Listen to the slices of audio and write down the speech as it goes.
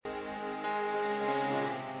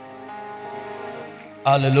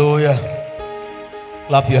Hallelujah.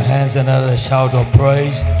 Clap your hands and another shout of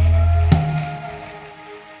praise.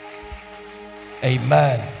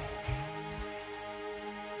 Amen.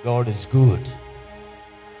 God is good.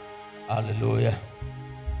 Hallelujah.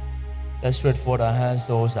 Let's stretch forth our hands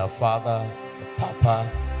towards our Father, the Papa,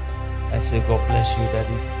 and say, God bless you,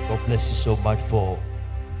 Daddy. God bless you so much for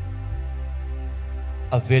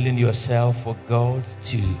availing yourself for God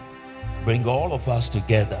to bring all of us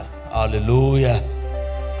together. Hallelujah.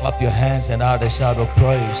 Clap your hands and out a shout of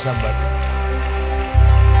praise, somebody.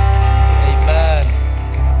 Amen.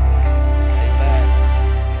 Amen.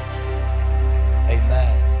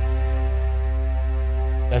 Amen.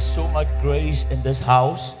 There's so much grace in this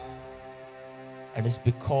house, and it's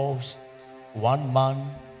because one man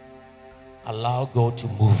allowed God to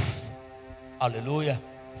move. Hallelujah.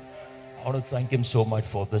 I want to thank him so much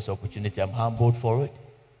for this opportunity. I'm humbled for it.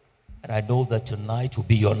 And I know that tonight will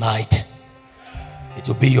be your night. It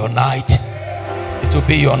will be your night. It will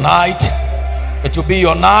be your night. It will be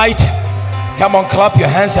your night. Come on, clap your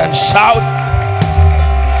hands and shout.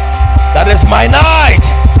 That is my night.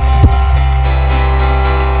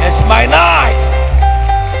 It's my night.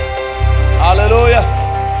 Hallelujah.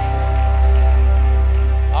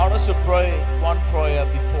 I want us to pray one prayer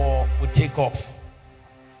before we take off.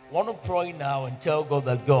 I want to pray now and tell God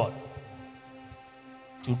that God,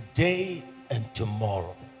 today and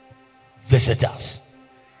tomorrow, visit us.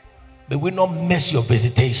 May we not miss your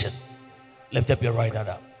visitation. Lift up your right hand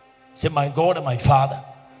up. Say, my God and my Father.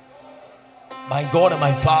 My God and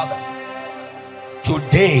my Father.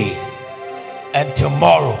 Today and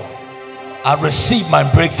tomorrow, I receive my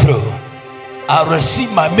breakthrough. I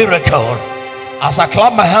receive my miracle. As I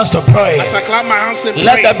clap my hands to pray,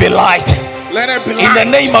 let there be light. Let it be in the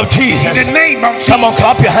name of Jesus. In the name of Jesus. Come on,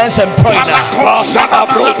 clap your hands and pray now.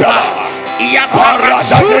 2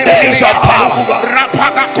 days of power.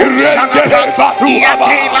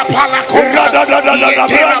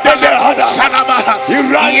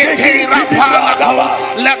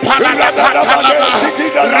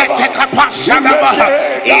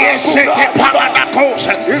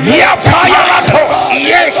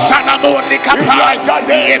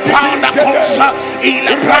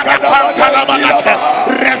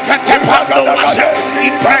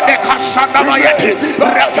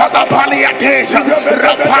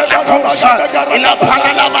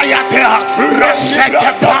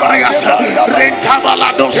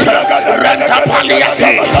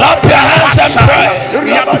 Clap your hands and pray.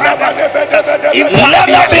 Let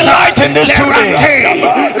there be light in this 2 days.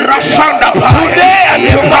 Today and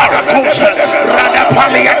tomorrow.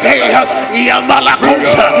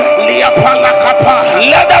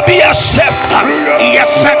 Let there be a shift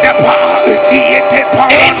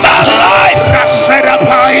in my life.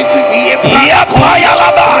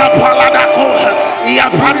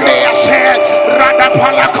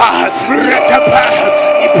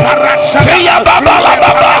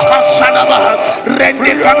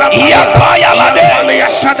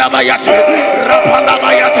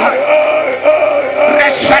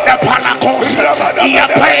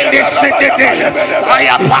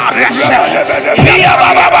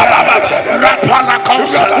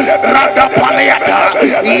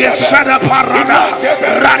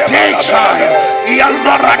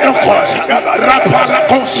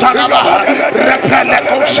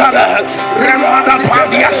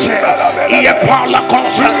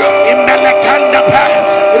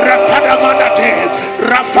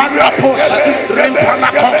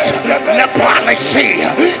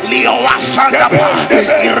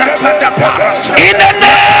 In the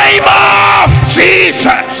name of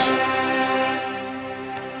Jesus.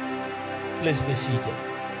 Please be seated.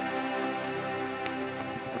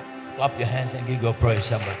 Clap your hands and give your praise,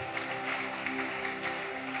 somebody.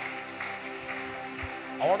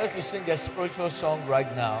 I want us to sing a spiritual song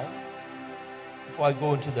right now before I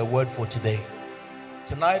go into the word for today.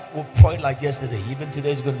 Tonight we'll pray like yesterday. Even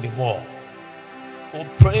today is going to be more. We'll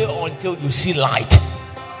pray until you see light.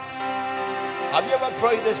 Have you ever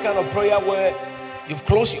prayed this kind of prayer where you've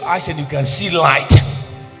closed your eyes and you can see light?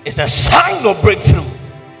 It's a sign of breakthrough.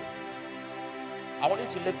 I want you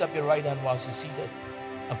to lift up your right hand whilst you're seated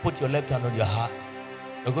and put your left hand on your heart.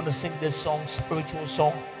 We're going to sing this song, spiritual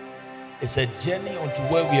song. It's a journey onto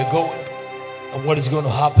where we are going and what is going to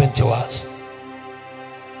happen to us.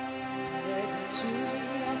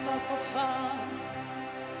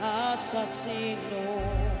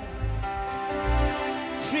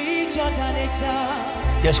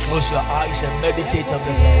 Just close your eyes and meditate on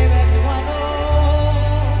this song.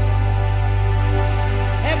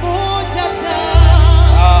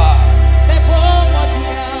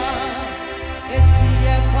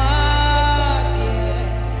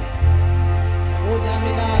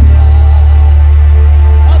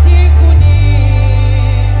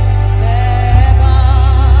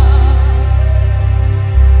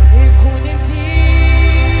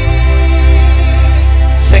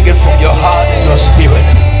 it from your heart and your spirit.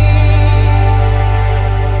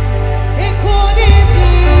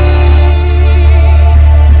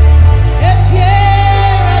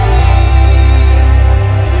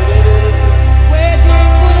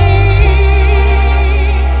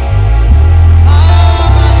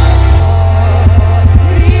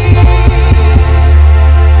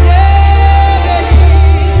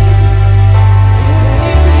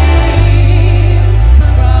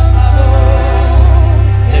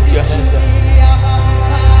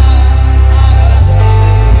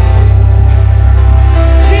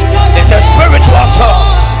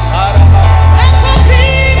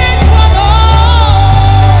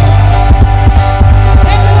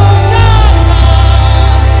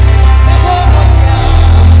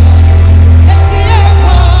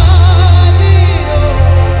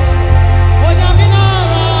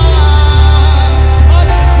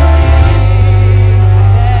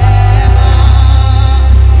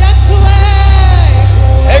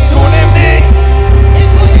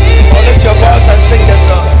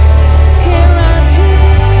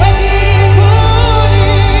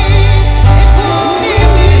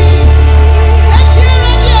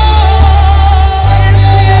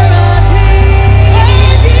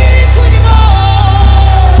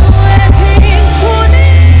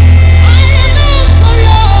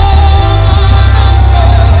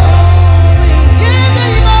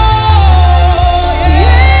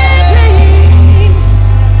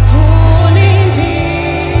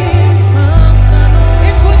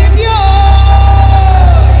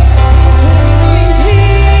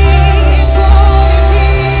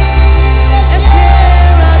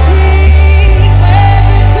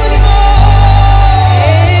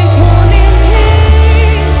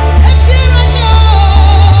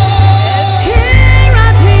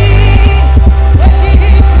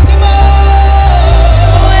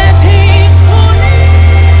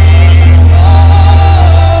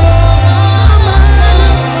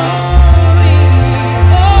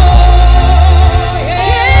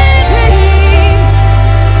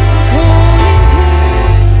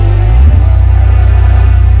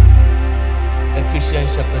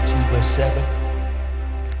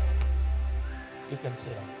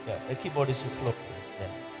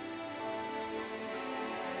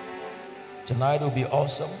 Tonight will be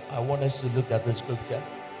awesome. I want us to look at the scripture.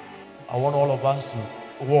 I want all of us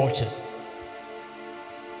to watch it.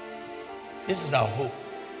 This is our hope.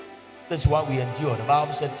 This is why we endure. The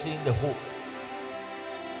Bible said, seeing the hope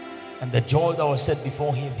and the joy that was set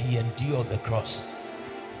before him, he endured the cross.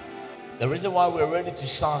 The reason why we're ready to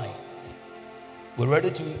sign, we're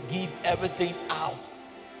ready to give everything out,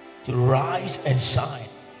 to rise and shine,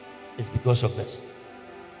 is because of this.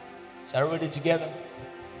 So are we ready together?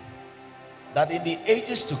 That in the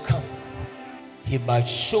ages to come, he might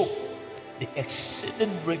show the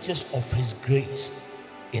exceeding riches of his grace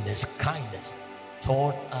in his kindness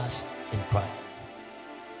toward us in Christ.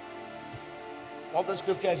 Well, the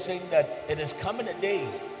scripture is saying that it is coming a day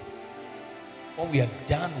when we are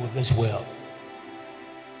done with this world.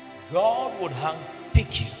 God would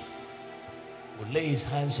handpick you, would lay his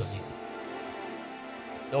hands on you.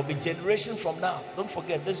 There will be generations from now. Don't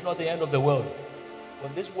forget, this is not the end of the world.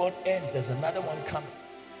 When this world ends, there's another one coming.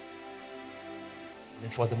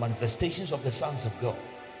 And for the manifestations of the sons of God,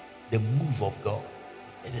 the move of God,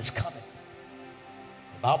 it is coming.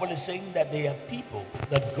 The Bible is saying that there are people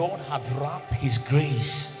that God had wrapped his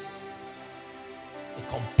grace, the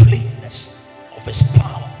completeness of his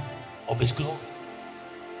power, of his glory.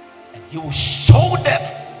 And he will show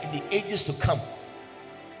them in the ages to come.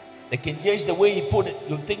 The King James, the way he put it,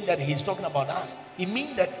 you think that he's talking about us. He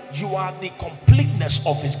means that you are the completeness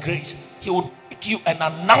of his grace. He will take you and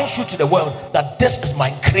announce you to the world that this is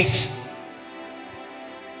my grace.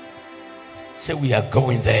 Say, we are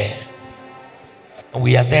going there. And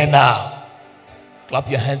we are there now. Clap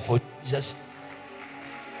your hand for Jesus.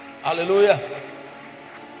 Hallelujah.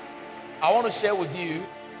 I want to share with you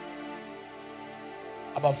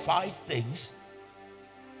about 5 things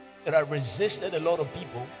that have resisted a lot of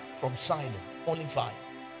people from signing. Only 5.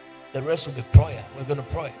 The rest will be prayer. We're going to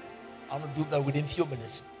pray. I'm going to do that within a few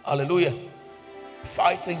minutes. Hallelujah.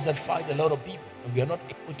 5 things that fight a lot of people, and we are not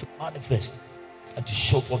able to manifest and to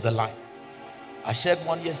show forth the light. I shared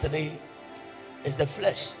one yesterday. It's the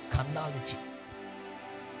flesh, carnality.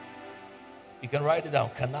 You can write it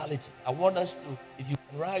down, carnality. I want us to, if you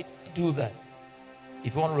can write, do that.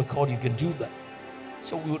 If you want to record, you can do that.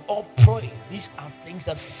 So we would all pray. These are things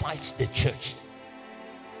that fight the church.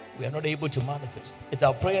 We are not able to manifest. It's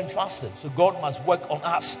our prayer and fasting. So God must work on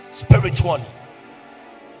us spiritually.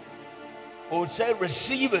 We would say,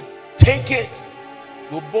 receive it, take it,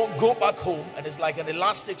 You'll go back home and it's like an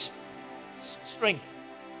elastic string.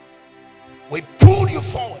 We pull you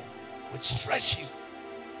forward, we stretch you,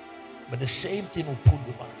 but the same thing will pull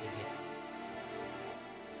you back again.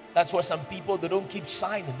 That's why some people, they don't keep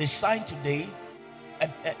signing. They sign today,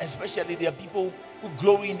 and especially there are people who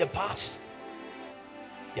glory in the past.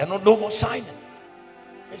 They are no more signing.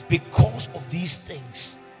 It's because of these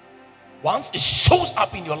things. Once it shows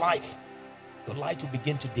up in your life, your light will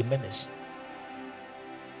begin to diminish.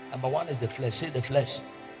 Number one is the flesh. Say the flesh.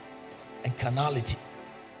 And carnality.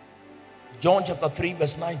 John chapter 3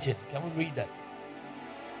 verse 19. Can we read that?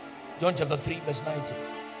 John chapter 3 verse 19.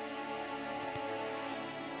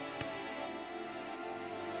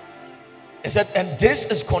 It said, and this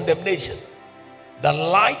is condemnation. The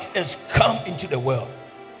light is come into the world,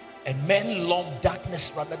 and men love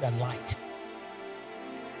darkness rather than light.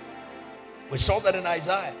 We saw that in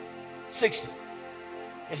Isaiah 60.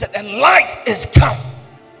 It said, and light is come.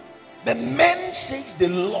 The men says they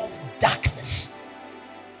love darkness.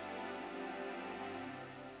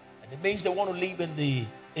 And it means they want to live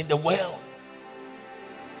in the world.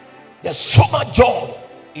 There's so much joy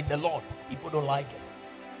in the Lord. People don't like it.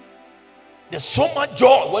 There's so much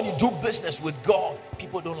joy when you do business with God.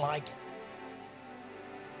 People don't like it.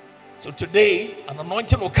 So today, an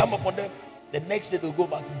anointing will come upon them. The next day, they'll go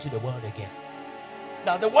back into the world again.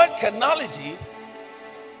 Now, the word carnality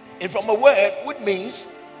is from a word which means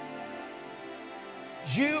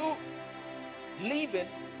you living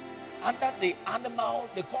under the animal,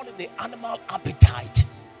 they call it the animal appetite.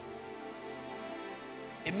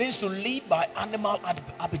 It means to live by animal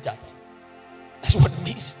appetite. That's what it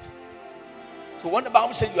means. So when the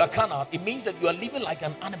Bible says you are carnal, it means that you are living like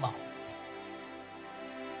an animal.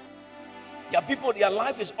 There are people, their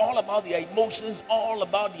life is all about their emotions, all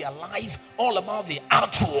about their life, all about the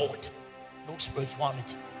outward. No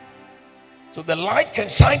spirituality. So the light can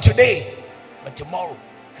shine today, but tomorrow,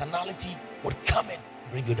 carnality would come in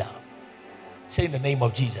and bring you down. Say in the name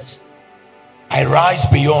of Jesus, I rise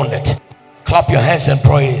beyond it. Clap your hands and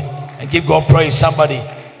pray and give God praise. Somebody.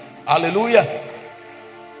 Hallelujah.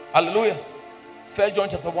 Hallelujah. 1 John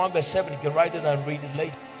chapter 1 verse 7. You can write it and read it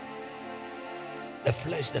later. The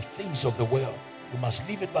flesh, the things of the world, you must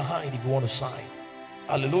leave it behind if you want to shine.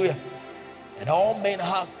 Hallelujah. And all men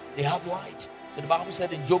they have light. So the Bible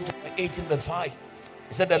said in Job chapter 18 verse 5,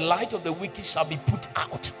 it said the light of the wicked shall be put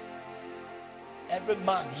out. Every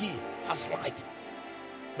man here has light.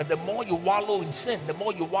 But the more you wallow in sin, the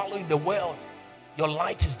more you wallow in the world, your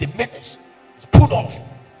light is diminished. It's put off.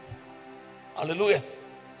 Hallelujah.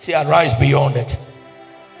 See, I rise beyond it.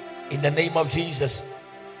 In the name of Jesus.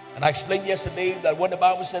 And I explained yesterday that when the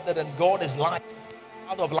Bible said that and God is light,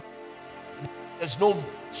 out of light, there's no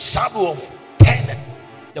shadow of turning.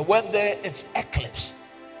 The word there is eclipse.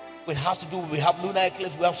 It has to do, we have lunar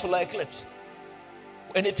eclipse, we have solar eclipse.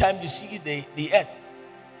 Anytime you see the earth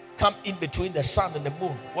come in between the sun and the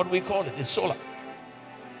moon, what do we call it? It's solar.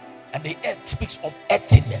 And the earth speaks of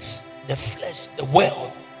earthiness, the flesh, the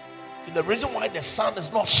world. So the reason why the sun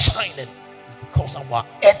is not shining is because of our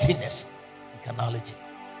earthiness and carnality.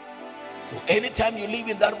 So anytime you live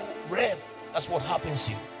in that realm, that's what happens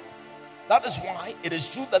to you. That is why it is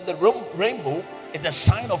true that the rainbow is a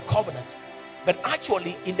sign of covenant. But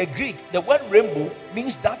actually, in the Greek, the word rainbow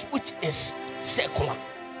means that which is circular.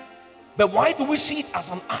 But why do we see it as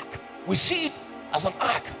an arc? We see it as an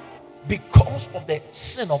arc because of the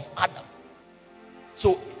sin of Adam.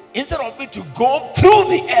 So instead of it to go through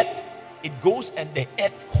the earth, it goes and the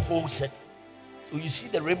earth holds it. So you see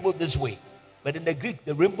the rainbow this way. But in the Greek,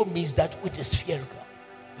 the rainbow means that which is spherical.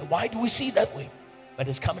 But why do we see it that way? But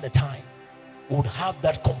it's coming a time we would have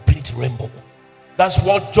that complete rainbow. That's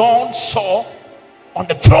what John saw on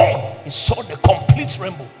the throne. He saw the complete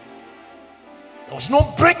rainbow. There was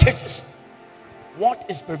no breakages. What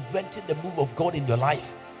is preventing the move of God in your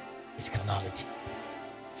life is carnality.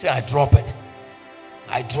 Say, I drop it.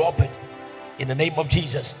 I drop it in the name of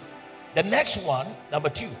Jesus. The next one, number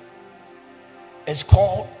 2, is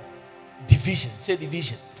called division. Say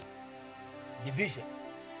division. Division.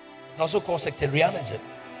 It's also called sectarianism.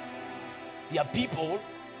 There are people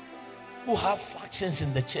who have factions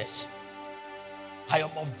in the church. I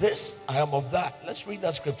am of this, I am of that. Let's read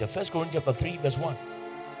that scripture. 1 Corinthians chapter 3 verse 1.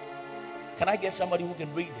 Can I get somebody who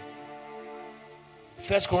can read it?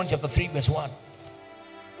 1 Corinthians chapter 3 verse 1.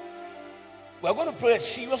 We're going to pray a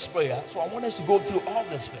serious prayer, so I want us to go through all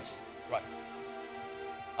this first. Right.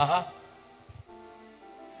 1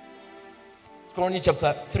 Corinthians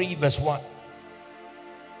chapter 3 verse 1.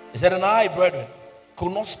 It said, and I, brethren,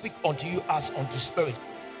 could not speak unto you as unto spirit.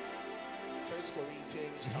 1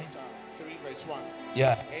 Corinthians chapter 3 verse 1.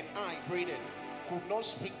 Yeah. And I, brethren, could not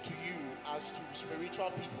speak to you as to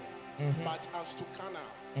spiritual people, but as to carnal,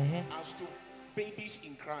 as to babies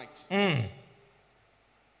in Christ.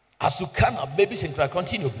 As to carnal, babies in Christ.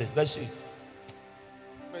 Continue, please. Verse 2.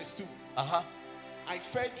 Verse 2. I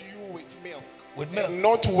fed you with milk, and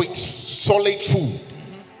not with solid food.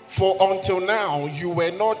 For until now you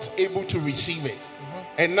were not able to receive it,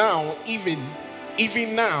 and now even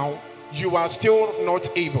now you are still not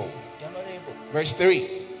able. You're not able. Verse 3.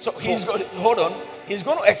 So he's going to, hold on. He's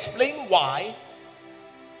going to explain why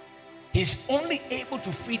he's only able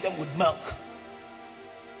to feed them with milk.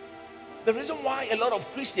 The reason why a lot of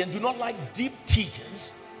Christians do not like deep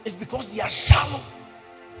teachings is because they are shallow.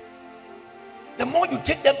 The more you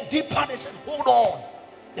take them deeper, they say, hold on.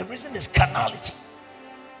 The reason is carnality.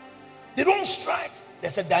 They don't strike.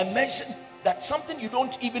 There's a dimension that something you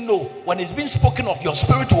don't even know, when it's being spoken of, your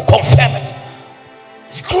spirit will confirm it.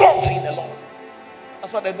 It's growth in the Lord.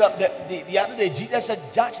 That's why the other day Jesus said,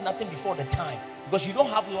 judge nothing before the time, because you don't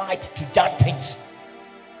have light to judge things.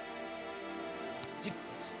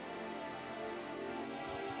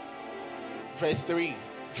 Verse 3.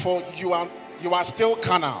 For you are still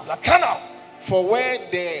carnal. You are carnal. For where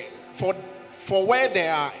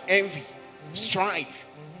there are envy, strife,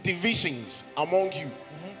 divisions among you,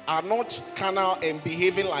 are not carnal and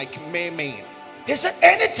behaving like mere men. He said,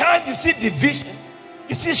 anytime you see division,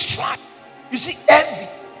 you see strife, you see envy,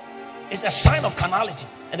 it's a sign of carnality.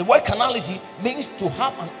 And the word carnality means to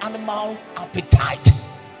have an animal appetite.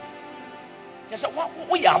 He said,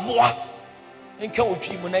 we are more.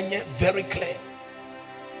 Very clear.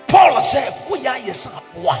 Paul said, we are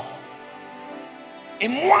more.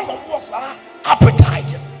 In one of us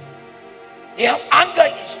appetite. They have anger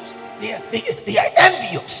issues. They are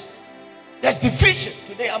envious. There's division.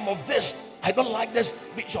 Today I'm of this. I don't like this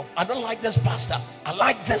bishop. I don't like this pastor. I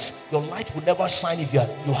like this. Your light will never shine if you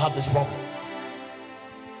have this problem.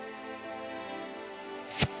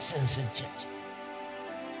 Sense in church.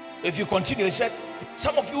 So if you continue, he said,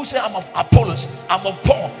 some of you say, I'm of Apollos, I'm of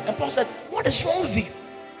Paul. And Paul said, what is wrong with you?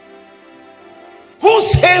 Who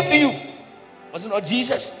saved you? Was it not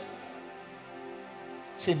Jesus?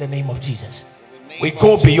 Say in the name of Jesus. We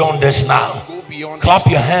go beyond this now. Clap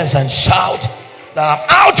your hands and shout that I'm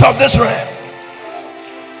out of this realm.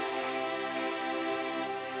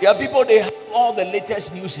 There are people, they have all the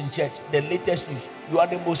latest news in church. The latest news. You are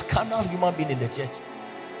the most carnal human being in the church.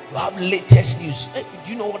 You have latest news. Hey,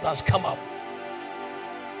 do you know what has come up?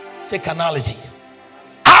 Say carnality.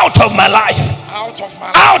 Out of my life. Out of my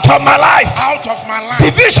life. Out of my life. Out of my life.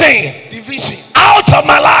 Division. Out of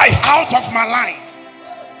my life. Out of my life.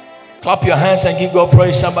 Clap your hands and give God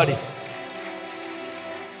praise, somebody.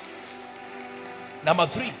 Number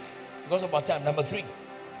 3, because of our time. Number 3,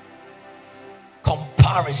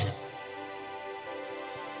 comparison.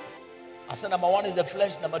 I said number 1 is the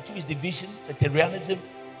flesh. Number 2 is division, sectarianism.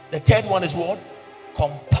 The third one is what?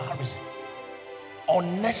 Comparison.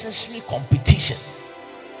 Unnecessary competition.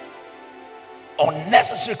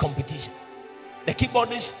 Unnecessary competition. The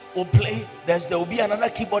keyboardist will play. There will be another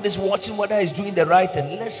keyboardist watching whether he's doing the right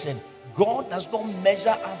thing. Listen, God does not measure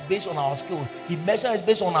us based on our skill. He measures us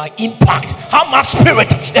based on our impact. How much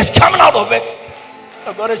spirit is coming out of it?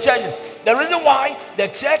 I've got to change it. The reason why the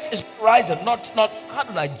church is rising,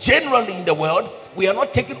 generally in the world, we are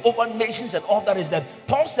not taking over nations and all that, is that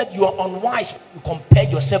Paul said you are unwise to compare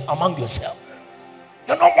yourself among yourself.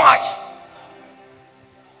 You're not wise.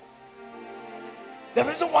 The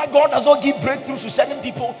reason why God does not give breakthroughs to certain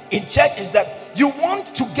people in church is that you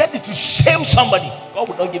want to get it to shame somebody. God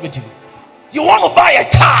will not give it to you. You want to buy a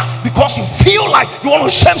car because you feel like you want to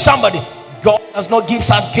shame somebody. God does not give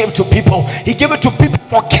that gift to people. He gave it to people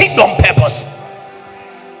for kingdom purpose.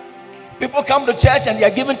 People come to church and they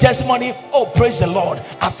are giving testimony. Oh, praise the Lord.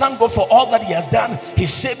 I thank God for all that he has done. He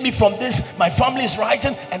saved me from this. My family is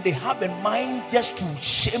rising. And they have in mind just to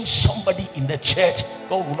shame somebody in the church.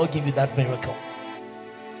 God will not give you that miracle.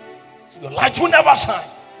 So your light will never shine.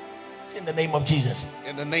 Say in the name of Jesus.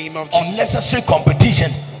 In the name of Jesus. Unnecessary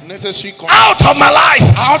competition. Unnecessary competition. Out of my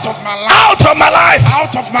life. Out of my life. Out of my life.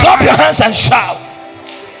 Out of my Clap life. your hands and shout.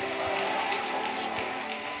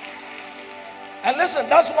 And listen,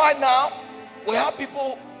 that's why now we have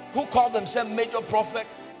people who call themselves major prophet,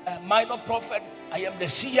 minor prophet. I am the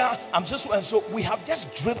seer. I'm just and so we have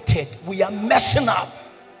just drifted. We are messing up.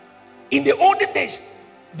 In the olden days,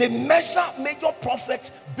 they measure major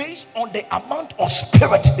prophets based on the amount of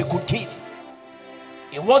spirit they could give.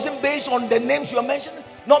 It wasn't based on the names you are mentioning,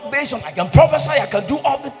 not based on I can prophesy, I can do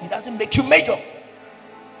all that. It doesn't make you major.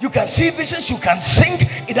 You can see visions, you can sing.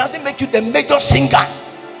 It doesn't make you the major singer.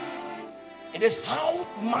 It is how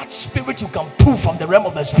much spirit you can pull from the realm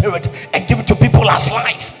of the spirit and give it to people people as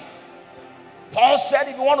life. Paul said,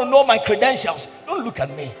 if you want to know my credentials, don't look at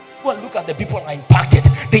me. Go and look at the people I impacted.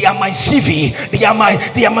 They are my CV. They are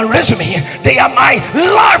my resume. They are my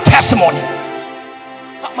life testimony.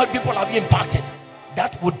 How many people have you impacted?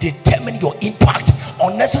 That would determine your impact.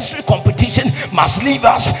 Unnecessary competition must leave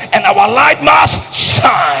us, and our light must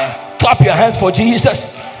shine. Clap your hands for Jesus.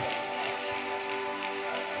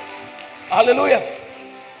 Hallelujah.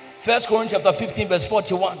 1 Corinthians chapter 15 verse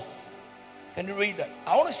 41. Can you read that?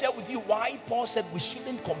 I want to share with you why Paul said we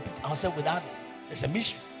shouldn't compete ourselves with others. It's a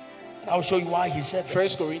mystery. And I'll show you why he said that. 1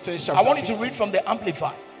 Corinthians chapter I want you 15. to read from the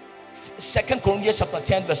Amplified. 2 Corinthians chapter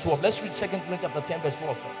 10 verse 12. Let's read 2 Corinthians chapter 10 verse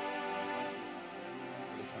 12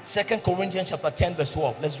 first. 2 Corinthians chapter 10 verse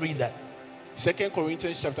 12. Let's read that. 2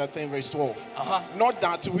 Corinthians chapter 10 verse 12. Not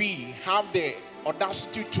that we have the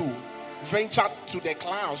audacity to venture to the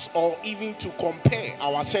clouds or even to compare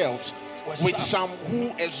ourselves with some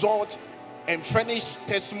who exalt and furnish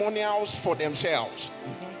testimonials for themselves.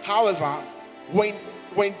 However, when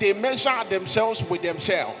they measure themselves with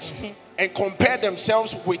themselves and compare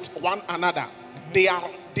themselves with one another, they are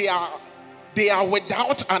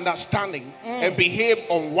without understanding and behave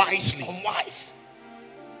unwisely.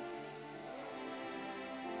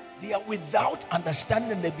 They are without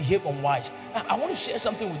understanding and they behave unwise. Now, I want to share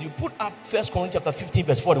something with you. Put up 1 Corinthians chapter 15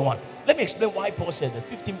 verse 41. Let me explain why Paul said that.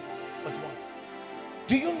 15 verse 1.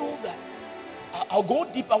 Do you know that? I'll go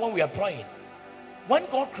deeper when we are praying. When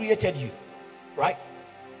God created you, right?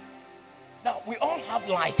 Now, we all have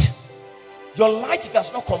light. Your light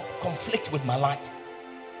does not conflict with my light.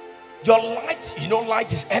 Your light, you know,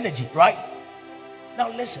 light is energy, right? Now,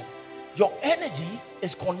 listen. Your energy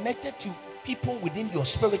is connected to people within your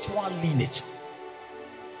spiritual lineage.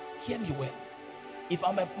 Hear me well. If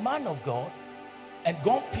I'm a man of God and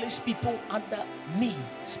God placed people under me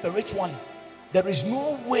spiritually, there is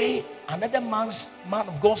no way another man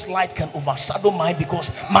of God's light can overshadow mine, because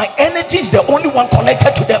my energy is the only one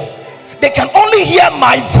connected to them. They can only hear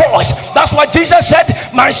my voice. That's why Jesus said,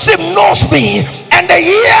 my sheep knows me and they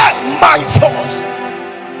hear my voice.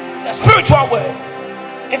 It's a spiritual word.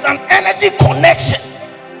 It's an energy connection.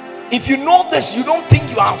 If you know this, you don't think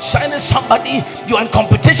you are outshining somebody, you are in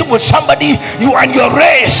competition with somebody. You are in your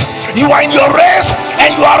race. You are in your race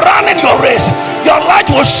and you are running your race. Your light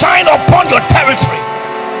will shine upon your territory.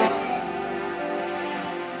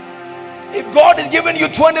 If God is giving you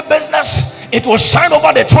 20 business, it will shine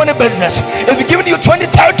over the 20 business. If He's giving you 20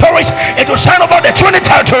 territories, it will shine over the 20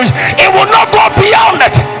 territories. It will not go beyond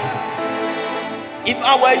it. If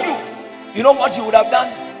I were you, you know what you would have done?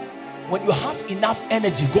 When you have enough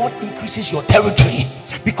energy, God increases your territory,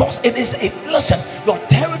 because listen, your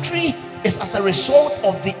territory is as a result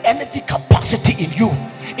of the energy capacity in you.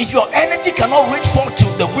 If your energy cannot reach forth to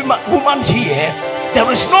the woman here,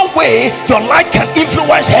 there is no way your light can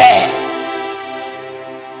influence her.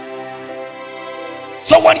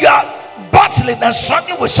 So when you are battling and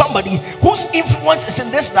struggling with somebody whose influence is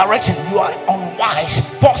in this direction, you are unwise.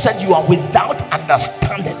 Paul said you are without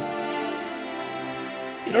understanding.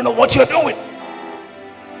 You don't know what you're doing.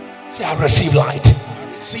 Say, I receive light.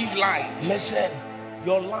 I receive light. Listen,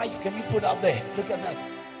 your life, can you put out there? Look at that.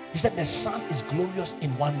 He said the sun is glorious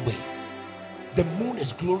in one way, the moon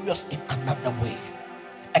is glorious in another way,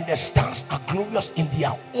 and the stars are glorious in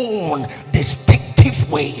their own distinctive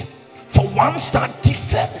way. For one star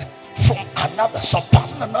differed from another,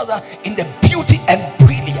 surpassing another in the beauty and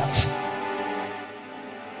brilliance.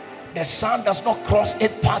 The sun does not cross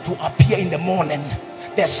its path to appear in the morning.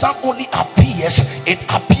 The sun only appears, it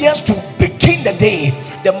appears to begin the day.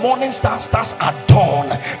 The morning star starts at dawn.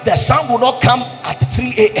 The sun will not come at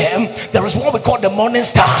 3 a.m. There is what we call the morning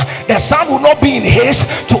star. The sun will not be in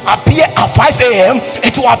haste to appear at 5 a.m.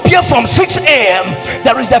 It will appear from 6 a.m.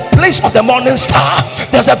 There is the place of the morning star,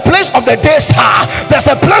 there's a place of the day star, there's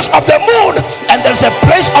a place of the moon, and there's a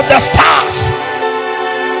place of the stars.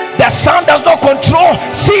 The sun does not control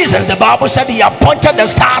seasons. The Bible said He appointed the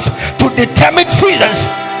stars to determine seasons.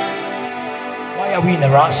 Why are we in a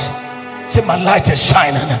rush? Say, my light is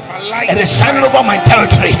shining. It is shining over my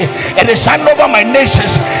territory. It is shining over my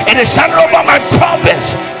nations. It is shining over my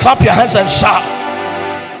province. Clap your hands and shout.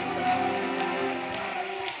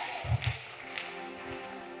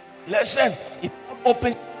 Listen, if God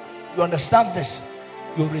opens, you understand this,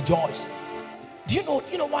 you rejoice. Do you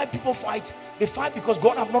know why people fight? They fight because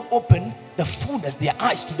God have not opened the fullness, their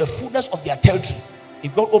eyes to the fullness of their territory.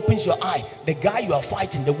 If God opens your eye, the guy you are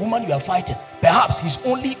fighting, the woman you are fighting, perhaps he's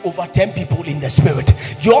only over 10 people in the spirit.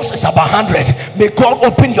 Yours is about 100. May God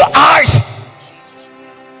open your eyes.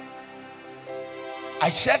 I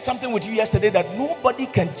shared something with you yesterday that nobody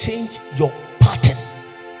can change your pattern.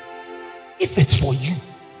 if it's for you,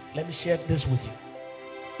 let me share this with you.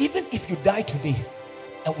 Even if you die today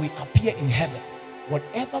and we appear in heaven,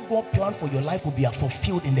 whatever God planned for your life will be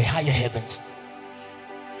fulfilled in the higher heavens.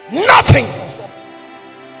 Nothing can stop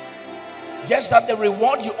you. Just that the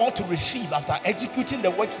reward you ought to receive after executing the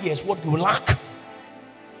work here is what you lack.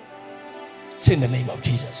 Say in the name of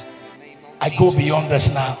Jesus. I go beyond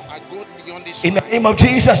this now. I go beyond this. In the name of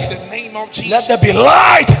Jesus. In the name of Jesus. Let there be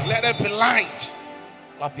light. Let there be light.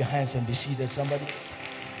 Clap your hands and be seated, somebody.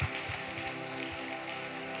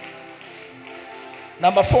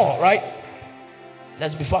 Number 4, right?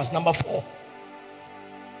 Let's be fast. Number 4.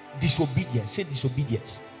 Disobedience. Say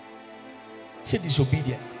disobedience. Say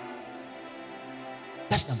disobedience.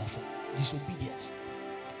 That's number 4. Disobedience.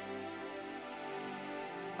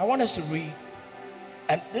 I want us to read.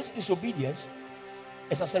 And this disobedience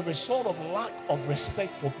is as a result of lack of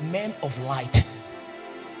respect for men of light.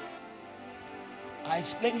 I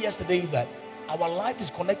explained yesterday that our life is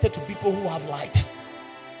connected to people who have light.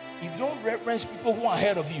 If you don't reference people who are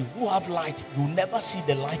ahead of you, who have light, you'll never see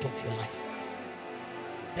the light of your life.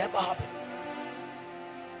 Never happen.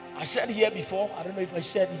 I said here before, I don't know if I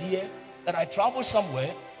said it here, that I traveled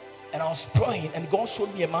somewhere and I was praying and God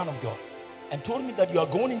showed me a man of God and told me that you are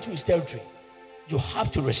going into his territory. You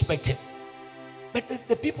have to respect him. But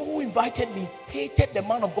the people who invited me hated the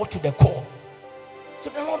man of God to the core. So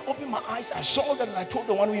the Lord opened my eyes. I saw that and I told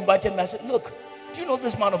the one who invited me, I said, look, do you know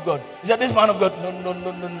this man of God? He said, this man of God?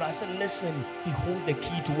 No. I said, listen, he holds the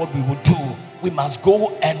key to what we will do. We must go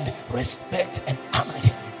and respect and honor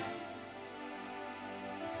him.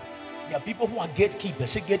 There are people who are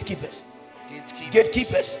gatekeepers. Say gatekeepers.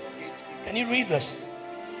 Gatekeepers. Can you read this?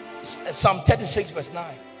 Psalm 36 verse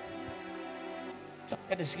 9. Psalm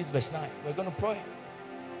 36 verse 9. We're going to pray.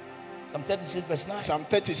 Psalm 36 verse 9. Psalm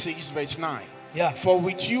 36 verse 9. Yeah. For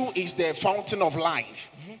with you is the fountain of life.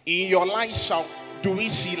 In your light do we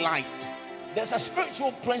see light. There's a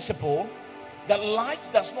spiritual principle that light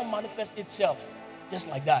does not manifest itself just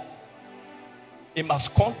like that. It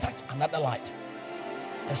must contact another light.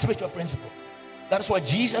 A spiritual principle. That's why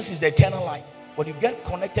Jesus is the eternal light. When you get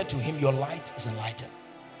connected to him, your light is enlightened.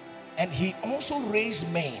 And he also raised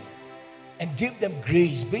men and gave them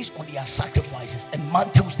grace based on their sacrifices and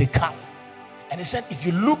mantles they carry. And he said, if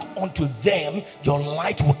you look unto them, your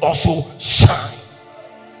light will also shine.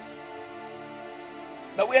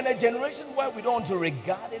 But we're in a generation where we don't want to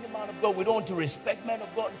regard any man of God. We don't want to respect men of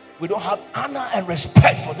God. We don't have honor and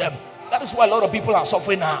respect for them. That is why a lot of people are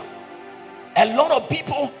suffering now. A lot of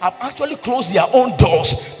people have actually closed their own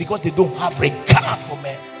doors because they don't have regard for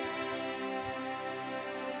men.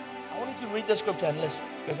 I want you to read the scripture and listen.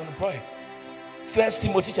 We're going to pray. 1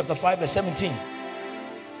 Timothy chapter 5 verse 17.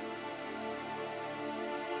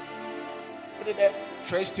 Put it there.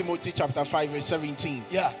 1 Timothy chapter 5 verse 17.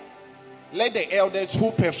 Yeah. Let the elders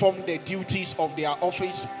who perform the duties of their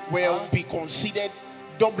office well be considered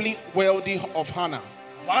doubly worthy of honor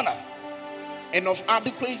and of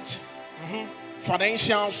adequate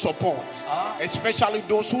financial support, especially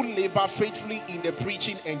those who labor faithfully in the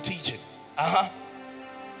preaching and teaching.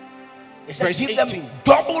 It says, Verse give 18. them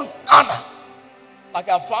double honor. Like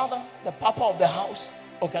our father, the papa of the house.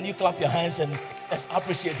 Or can you clap your hands and let's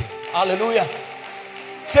appreciate it? Hallelujah.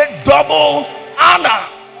 Say double honor.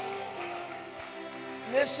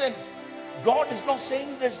 Listen, God is not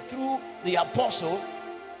saying this through the apostle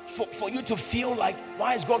for you to feel like,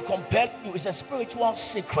 why is God compelled you? It's a spiritual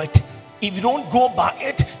secret. If you don't go by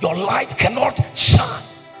it, your light cannot shine.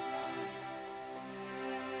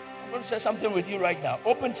 I'm going to share something with you right now.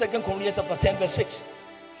 Open 2 Corinthians chapter 10 verse 6.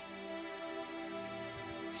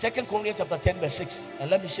 2 Corinthians chapter 10 verse 6.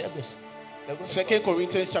 And let me share this. 2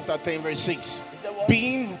 Corinthians chapter 10 verse 6.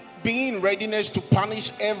 Being in readiness to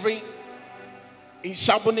punish every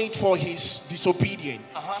insubordinate for his disobedience.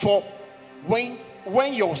 For when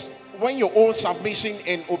your own submission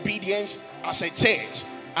and obedience as a church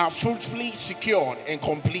are fruitfully secured and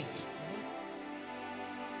complete.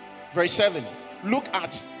 Verse 7. Look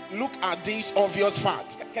at these obvious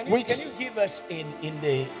facts. Can you give us in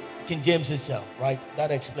the King James itself, right?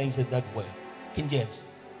 That explains it that way. King James.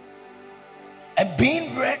 And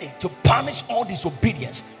being ready to punish all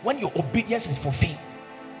disobedience when your obedience is fulfilled.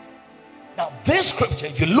 Now, this scripture,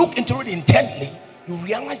 if you look into it intently, you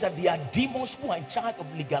realize that there are demons who are in charge of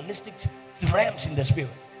legalistic realms in the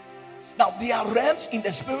spirit. Now, there are realms in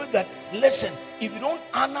the spirit that, listen, if you don't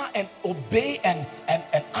honor and obey and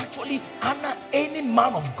actually honor any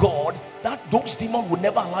man of God, those demons will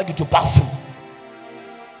never allow you to pass through.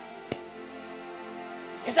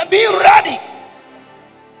 It's a being ready.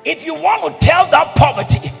 If you want to tell that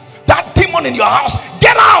poverty, that demon in your house,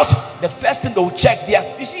 get out. the first thing they'll check there.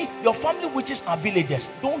 You see, your family witches are villagers.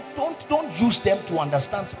 Don't use them to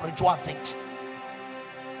understand spiritual things.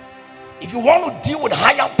 If you want to deal with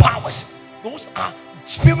higher powers, those are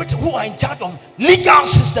spirits who are in charge of legal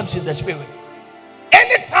systems in the spirit.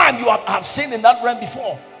 Anytime you have seen in that realm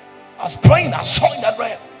before, I was praying, I saw in that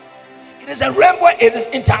realm. It is a realm where it is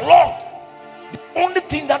interlocked. The only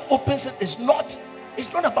thing that opens it is not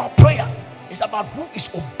about prayer. It's about who is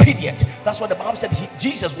obedient. That's what the Bible said.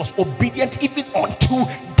 Jesus was obedient even unto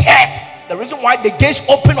death. The reason why the gates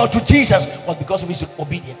opened unto Jesus was because of his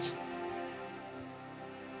obedience.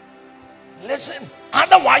 Listen,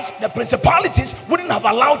 otherwise the principalities wouldn't have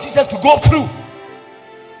allowed Jesus to go through.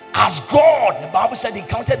 As God, the Bible said he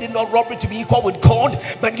counted it not robbery to be equal with God.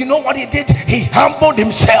 But you know what he did? He humbled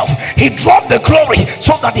himself. He dropped the glory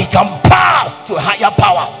so that he can bow to a higher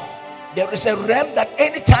power. There is a realm that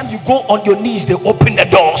anytime you go on your knees, they open the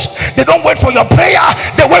doors. They don't wait for your prayer.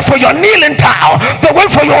 They wait for your kneeling down. They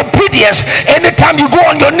wait for your obedience. Anytime you go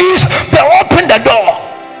on your knees, they open the door.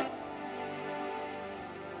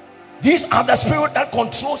 These are the spirit that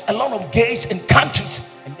controls a lot of gates in countries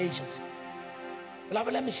and nations.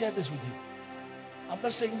 Beloved, let me share this with you. I'm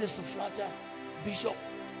not saying this to flatter Bishop.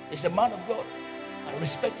 He's a man of God. I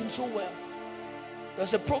respect him so well.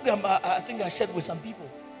 There's a program I think I shared with some people.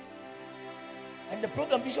 And the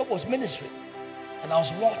program Bishop was ministering. And I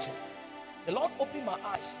was watching. The Lord opened my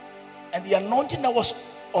eyes. And the anointing that was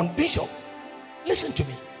on Bishop, listen to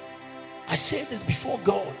me. I said this before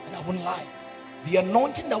God and I wouldn't lie. The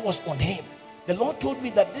anointing that was on him, the Lord told me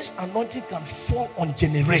that this anointing can fall on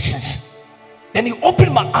generations. Then he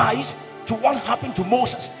opened my eyes to what happened to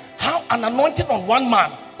Moses. How an anointing on one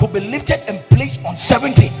man could be lifted and placed on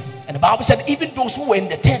 70. And the Bible said even those who were in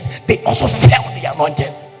the tent, they also felt the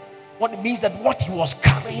anointing. What it means that what he was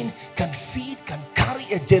carrying can feed, can carry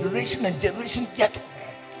a generation and generation yet.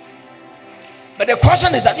 But the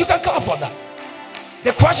question is that, you can clap for that.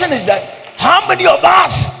 The question is that, how many of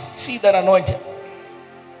us see that anointing?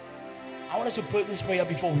 I want us to pray this prayer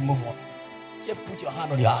before we move on. Just put your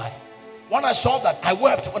hand on your eye. When I saw that, I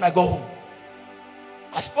wept when I go home.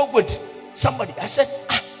 I spoke with somebody. I said,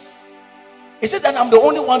 is it that I'm the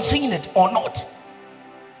only one seeing it or not?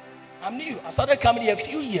 I'm new. I started coming here a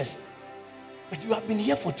few years. But you have been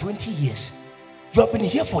here for 20 years. You have been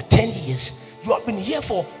here for 10 years. You have been here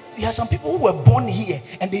for... There are some people who were born here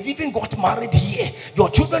and they've even got married here. Your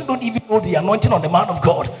children don't even know the anointing on the man of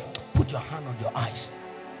God. Put your hand on your eyes.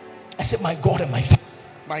 I said, my God and my Father.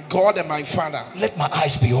 My God and my Father. Let my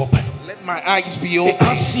eyes be open. Let my eyes be open.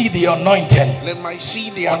 Let me see the anointing. Let me see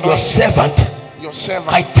the on anointing. Your servant. Your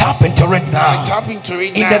servant. I tap into it now. I tap into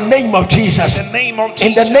it in now. the name of Jesus. In the name of Jesus.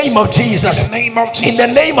 In the name of Jesus. In the name of Jesus. In the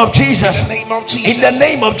name of Jesus. In the name of Jesus. In the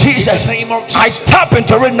name of Jesus. In the name of Jesus. I tap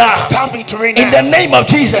into it now. Tap into it now. In the name of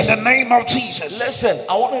Jesus. In the name of Jesus. Listen,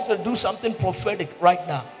 I want us to do something prophetic right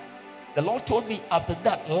now. The Lord told me after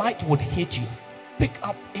that light would hit you. Pick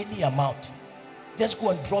up any amount. Just go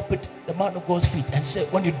and drop it the man of God's feet and say,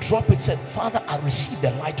 when you drop it, say, Father, I receive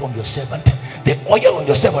the light on your servant, the oil on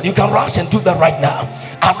your servant. You can rush and do that right now.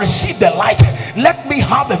 I receive the light. Let me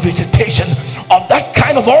have a visitation of that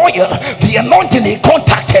kind of oil, the anointing he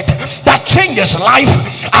contacted that changes life.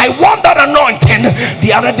 I want that anointing.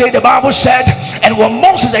 The other day the Bible said, and when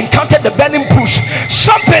Moses encountered the burning bush,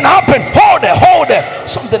 something happened. Hold it.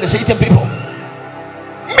 Something is eating people.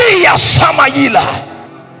 Mia Samayila.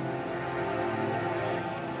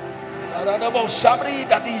 An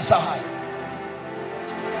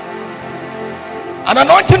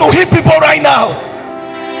anointing will hit people right now.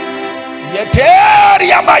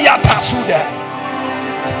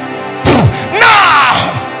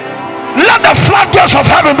 Now let the floodgates of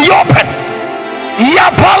heaven be open.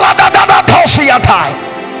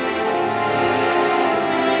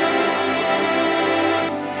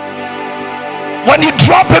 When you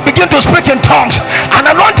drop it, begin to speak in tongues. An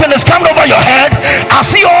anointing is coming over your head. I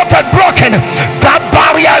see altar broken. That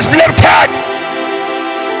barrier is lifted.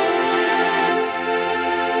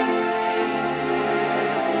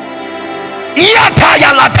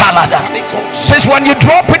 Since when you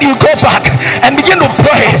drop it, you go back and begin to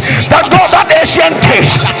pray that God, that Asian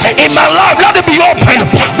case in my life, let it be open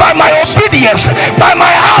by my obedience, by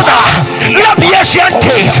my honor. Let the Asian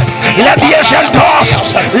case, let the Asian doors,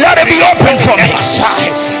 let it be open for me.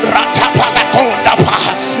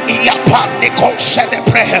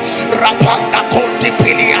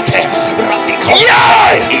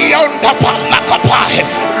 Yeah.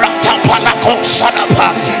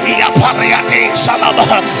 Pariade Salama,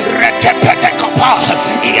 Retepedekapa,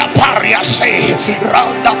 Iapariase,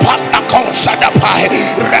 Randa Panda Consadapai,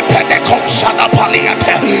 Repedeconsa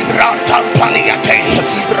Paliate, Rantam Paliate,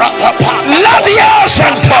 Rapapa,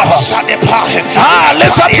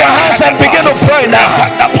 lift up your hands and begin to pray now.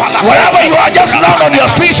 Wherever you are, just stand on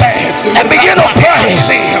your feet and begin to pray.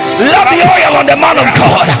 Let the oil on the man of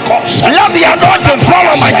God, let the anointing fall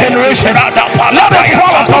on my generation, let it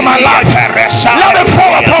fall upon my life, let it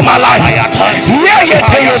fall upon my life.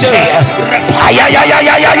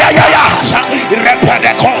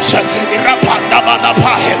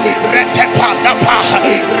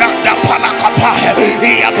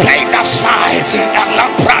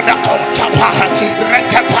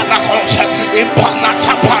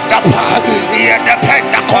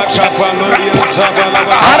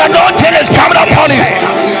 An anointing is coming upon you.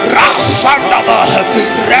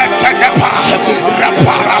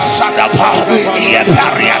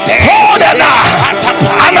 Hold it now.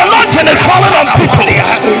 An anointing is falling on people.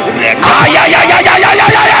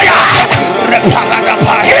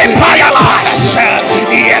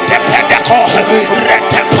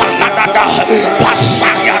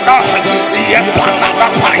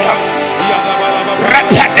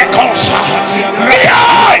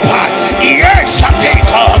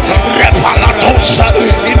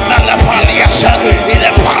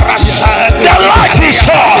 The light we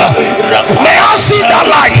saw. May I see the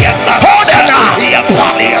light? Hold it now.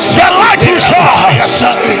 The light you saw.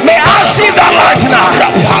 May I see the light now?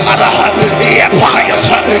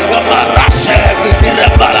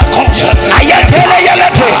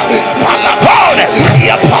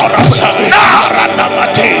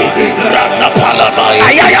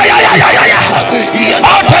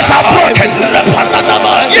 Altars are broken.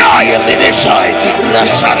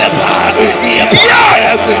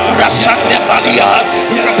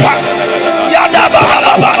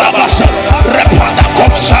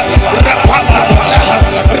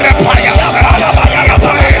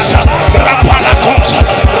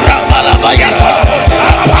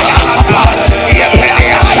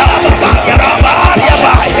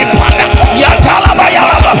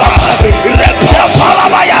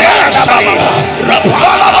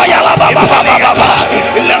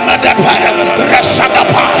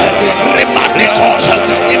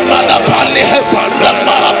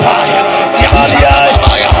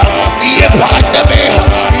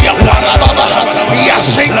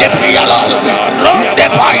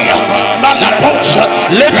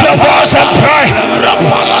 Lift your voice and pray.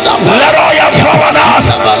 Let oil fall on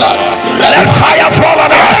us. Let fire fall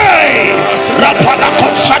on us.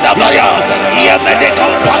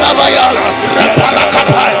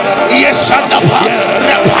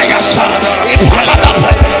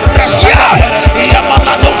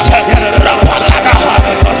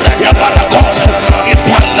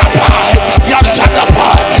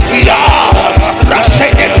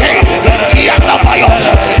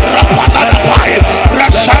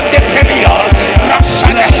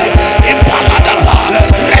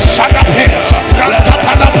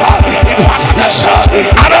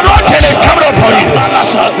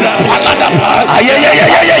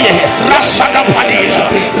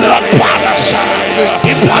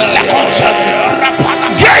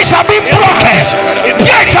 Gates have been broken.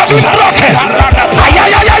 Gates have been broken.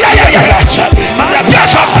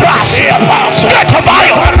 Gates of brass. Gates of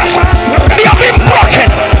iron. They have been broken.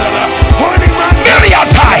 Myriad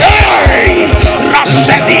times.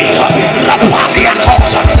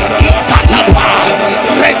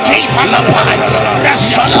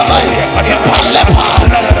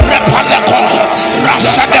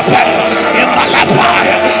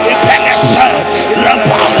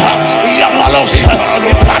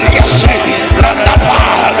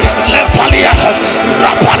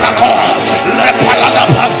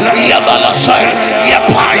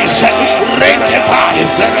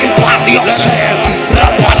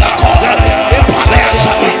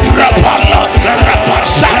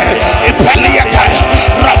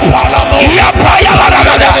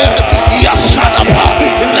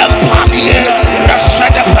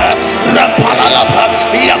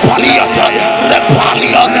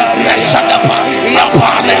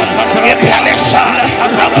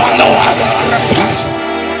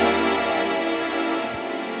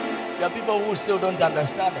 There are people who still don't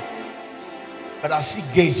understand it. But I see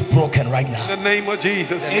gates broken right now. In the name of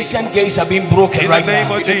Jesus. Ancient gates are being broken right now.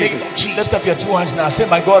 In the name of Jesus. Lift up your two hands now. Say,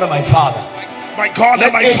 my God and my Father. My God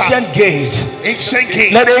and my Father. Ancient gates. Ancient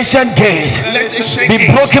gates. Let ancient gates Let be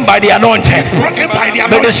broken by the anointing. broken by the Be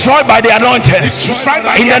anointing. destroyed by the anointing. Destroyed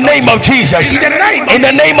by In the name of Jesus. In the name of In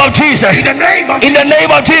the name of Jesus. In the name of In the name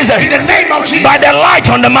of Jesus. In the name of Jesus. By the light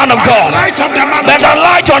on the man of By the God. light of the man of By the God.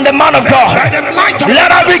 light on the man of God. By the light of Let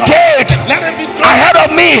the man every of God. gate Let every gate ahead of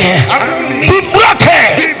me be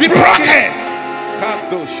broken. be broken.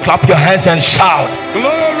 Clap your hands and shout.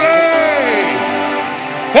 Glory.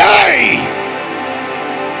 Hey.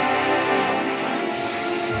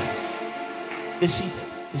 Be seated.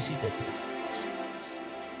 Be seated, please.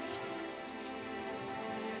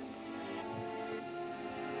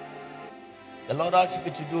 The Lord asked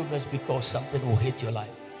me to do this because something will hit your life.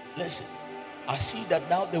 Listen, I see that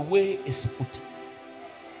now the way is put.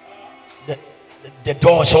 The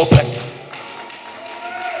door is open.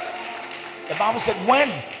 The Bible said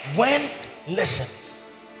when listen,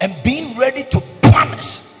 and being ready to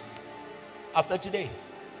punish. After today,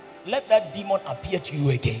 let that demon appear to you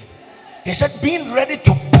again. He said being ready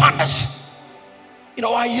to punish. You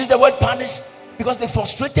know why I use the word punish? Because they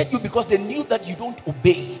frustrated you, because they knew that you don't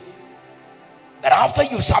obey. But after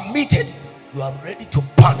you submitted, you are ready to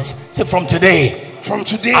punish. Say, from today,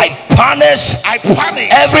 I punish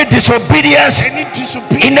every disobedience,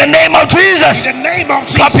 in the name of Jesus. In the name of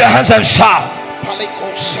Jesus. Clap your hands and shout.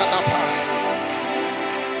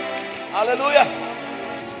 Hallelujah.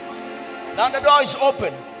 Now the door is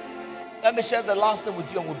open. Let me share the last thing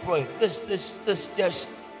with you and we pray. This just,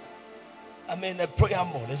 a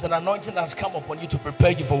preamble. There's an anointing that's come upon you to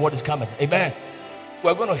prepare you for what is coming. Amen.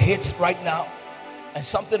 We're going to hit right now and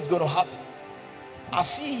something's going to happen. I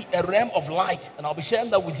see a realm of light and I'll be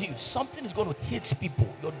sharing that with you. Something is going to hit people.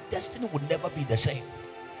 Your destiny will never be the same.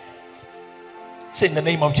 Say, in the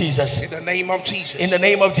name of Jesus. In the name of Jesus. In the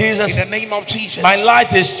name of Jesus. In the name of Jesus. My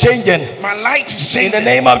light is changing. My light is changing. In the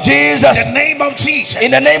name of Jesus. In the name of Jesus.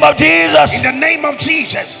 In the name of Jesus. In the name of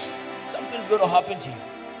Jesus. Something's going to happen to you.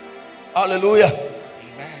 Hallelujah.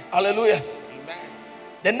 Amen. Hallelujah. Amen.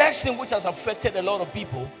 The next thing which has affected a lot of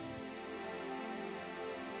people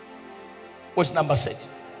was number 6.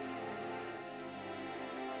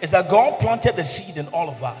 Is that God planted the seed in all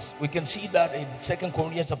of us. We can see that in 2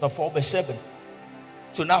 Corinthians chapter 4 verse 7.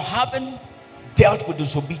 So now, having dealt with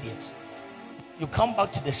disobedience, you come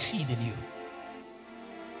back to the seed in you.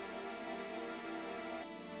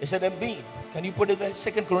 It said, and being, can you put it there?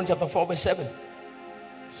 2 Corinthians chapter 4 verse 7.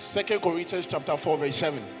 2 Corinthians chapter 4 verse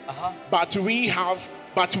 7. But we have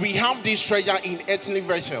this treasure in earthly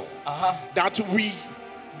vessel, that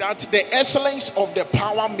the excellence of the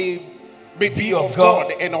power may be of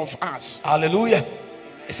God and of us. Hallelujah.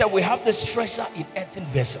 It said we have this treasure in earthen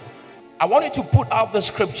vessel. I want you to put out the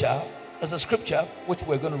scripture. There's a scripture which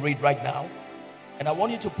we're going to read right now. And I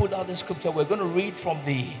want you to put out the scripture. We're going to read from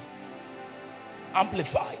the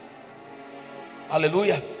Amplified.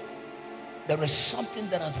 Hallelujah. There is something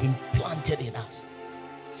that has been planted in us.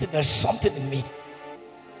 Say, there's something in me.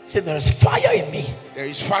 Say, there is fire in me. There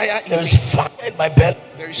is fire in me. There is fire in my belly.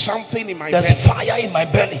 There is something in my belly. There's fire in my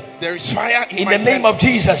belly. There is fire in my belly. In the name of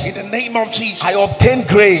Jesus. In the name of Jesus. I obtain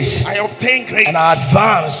grace. I obtain grace. And I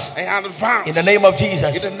advance. I advance. In the name of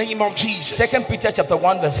Jesus. In the name of Jesus. 2 Peter chapter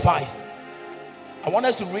 1 verse 5. I want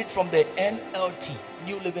us to read from the NLT,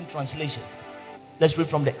 New Living Translation. Let's read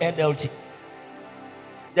from the NLT.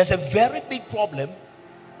 There's a very big problem.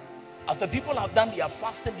 After people have done their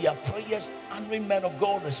fasting, their prayers, honoring men of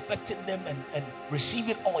God, respecting them and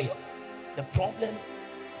receiving oil. The problem,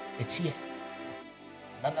 it's here.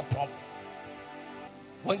 Another problem.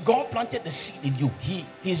 When God planted the seed in you,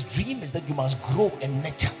 his dream is that you must grow and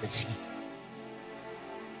nurture the seed.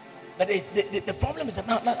 But the problem is that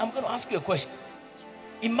now I'm going to ask you a question.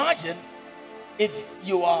 Imagine if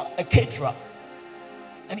you are a caterer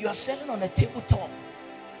and you are selling on a tabletop.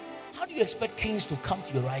 How do you expect kings to come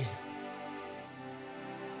to your rising?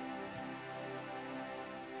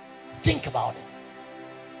 Think about it.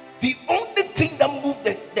 The only thing that moved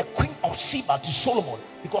the queen of Sheba to Solomon,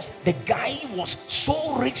 because the guy was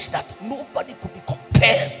so rich that nobody could be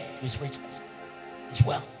compared to his richness, his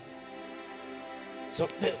wealth. So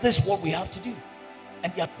this is what we have to do.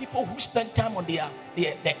 And there are people who spend time on their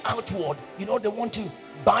outward. You know, they want to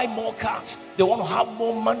buy more cars. They want to have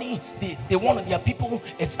more money. They want their people.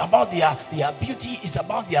 It's about their beauty. It's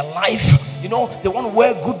about their life. You know, they want to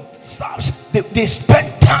wear good stuff. They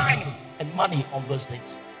spend time and money on those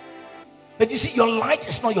things. But you see, your light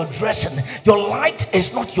is not your dressing. Your light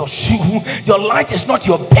is not your shoe. Your light is not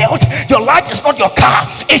your belt. Your light is not your car.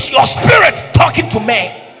 It's your spirit talking to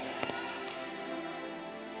man.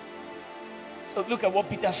 So look at what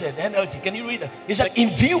Peter said. NLT, can you read that? He said, in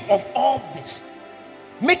view of all this,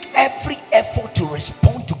 Make every effort to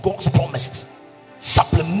respond to God's promises.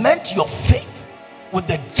 Supplement your faith with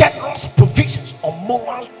the generous provisions of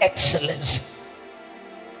moral excellence.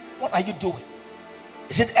 What are you doing?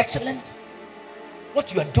 Is it excellent?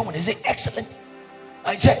 What you are doing, is it excellent?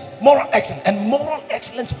 I said moral excellence, and moral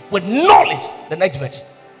excellence with knowledge. The next verse.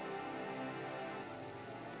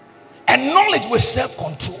 And knowledge with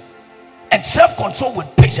self-control, and self-control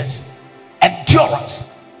with patience, endurance,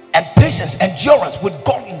 and patience, endurance with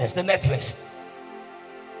godliness. The next verse.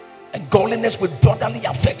 And godliness with brotherly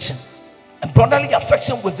affection, and brotherly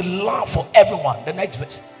affection with love for everyone. The next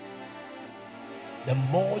verse. The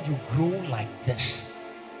more you grow like this,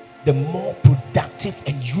 the more productive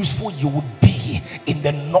and useful you would be in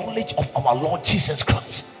the knowledge of our Lord Jesus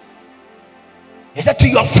Christ. He said, to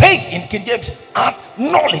your faith, in King James, add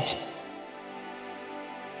knowledge.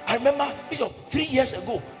 I remember, Bishop, 3 years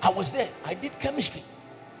ago, I was there. I did chemistry.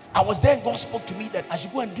 I was there, and God spoke to me that I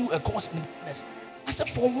should go and do a course in business. I said,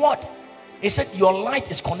 for what? He said, your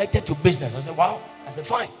light is connected to business. I said, wow. I said,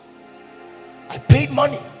 fine. I paid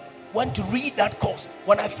money, went to read that course.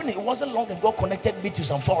 When I finished, it wasn't long, and God connected me to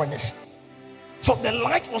some foreigners. So the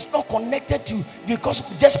light was not connected to because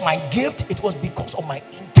of just my gift. It was because of my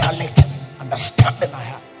intellect, understanding I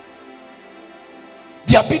had.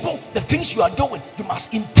 There are people, the things you are doing, you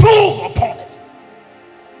must improve upon it.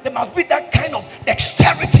 There must be that kind of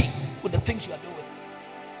dexterity with the things you are doing.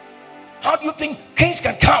 How do you think kings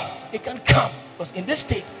can come? They can come because in this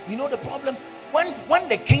state, you know the problem. When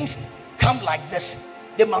the kings come like this,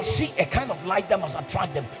 they must see a kind of light that must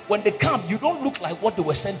attract them. When they come, you don't look like what they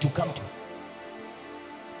were sent to come to.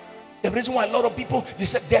 The reason why a lot of people, you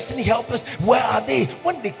said destiny helpers, where are they?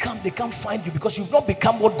 When they come, they can't find you because you've not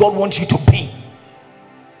become what God wants you to be.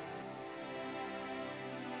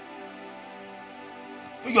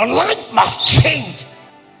 Your life must change.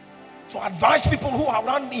 So I advise people who are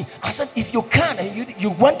around me. I said, if you can and you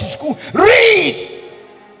went to school, read,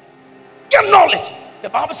 get knowledge. The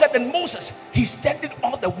Bible said that Moses, he studied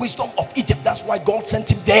all the wisdom of Egypt. That's why God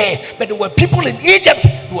sent him there. But there were people in Egypt,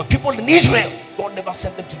 there were people in Israel. God never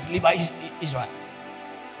sent them to deliver Israel.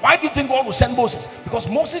 Why do you think God will send Moses? Because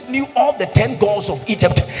Moses knew all the 10 gods of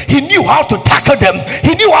Egypt. He knew how to tackle them.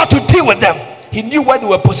 He knew how to deal with them. He knew where they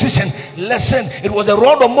were positioned. Listen, it was the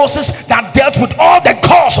rod of Moses that dealt with all the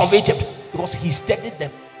gods of Egypt because he studied them.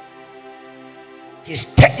 He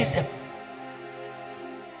studied them.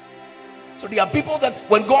 So there are people that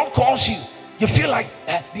when God calls you, you feel like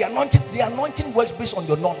the anointing works based on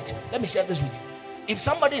your knowledge. Let me share this with you. If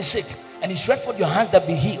somebody is sick and you stretch forth your hands that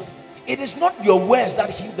be healed, it is not your words that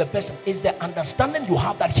heal the person. It's the understanding you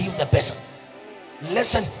have that heal the person.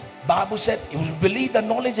 Listen, Bible said, if you believe that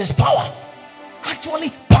knowledge is power.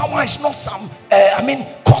 Actually, power is not some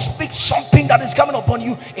cosmic something that is coming upon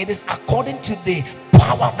you. It is according to the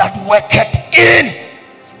power that worketh in you.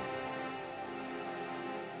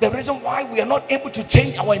 The reason why we are not able to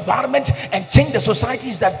change our environment and change the society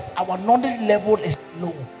is that our knowledge level is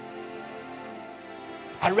low.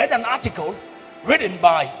 I read an article written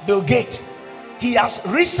by Bill Gates. He has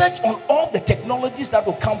researched on all the technologies that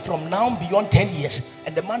will come from now beyond 10 years,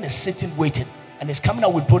 and the man is sitting waiting. And he's coming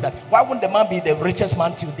out with product. Why wouldn't the man be the richest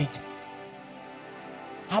man till date?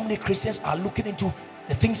 How many Christians are looking into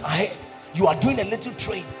the things ahead? You are doing a little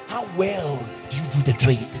trade. How well do you do the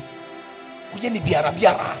trade?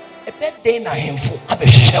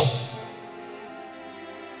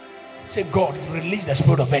 Say, God, release the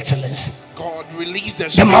spirit of excellence. God, release the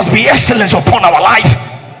spirit. There must be excellence upon our life.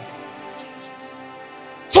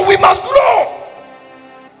 So we must grow.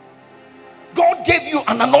 God gave you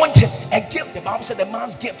an anointing, a gift. The Bible said a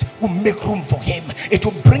man's gift will make room for him. It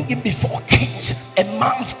will bring him before kings. A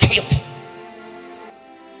man's gift.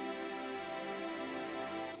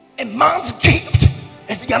 A man's gift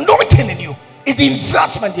is the anointing in you. It's the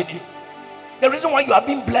investment in you. The reason why you are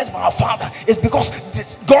being blessed by our Father is because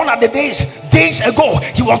gone are the days ago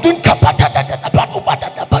he was doing the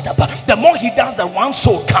more he does that, one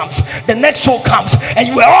soul comes, the next soul comes, and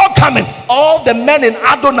you were all coming. All the men in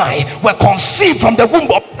Adonai were conceived from the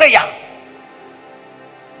womb of prayer.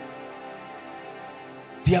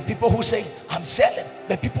 There are people who say, I'm selling,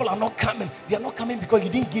 but people are not coming. They are not coming because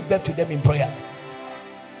you didn't give birth to them in prayer.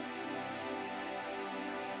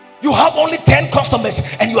 You have only 10 customers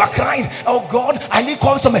and you are crying, oh God, I need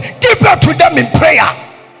customers. Give birth to them in prayer.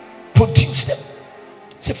 Produce them.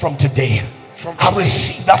 Say, from today, I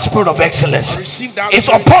receive that spirit of excellence. It's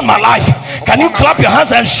upon my life. Can you clap your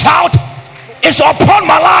hands and shout, it's upon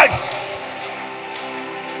my life?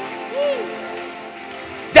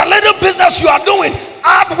 The little business you are doing,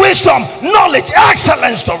 add wisdom, knowledge,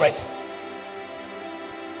 excellence to it.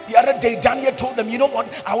 The other day, Daniel told them, you know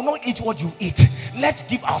what? I will not eat what you eat. Let's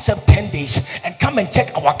give ourselves 10 days and come and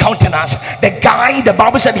check our countenance. The guy, the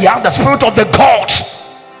Bible said he had the spirit of the gods.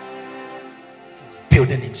 He was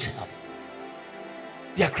building himself.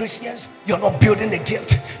 They are Christians. You're not building the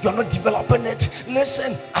gift. You're not developing it.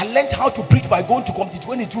 Listen, I learned how to preach by going to Committee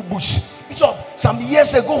 22 Bush. Bishop, some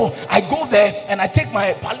years ago, I go there and I take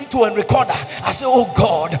my palito and recorder. I say, oh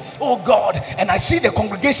God. And I see the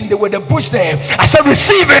congregation, they were the bush there. I said,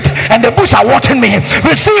 receive it. And the bush are watching me.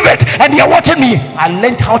 Receive it. And they are watching me. I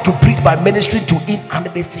learned how to preach by ministering to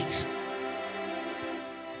inanimate things.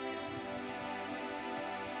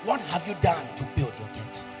 What have you done to build your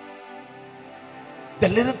gift? The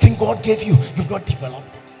little thing God gave you, you've not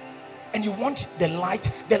developed it. And you want the light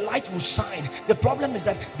will shine. The problem is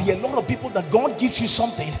that there are a lot of people that God gives you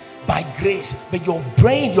something by grace, but your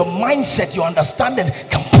brain, your mindset, your understanding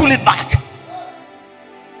can pull it back.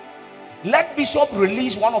 Let Bishop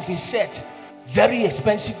release one of his sets, very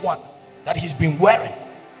expensive one that he's been wearing,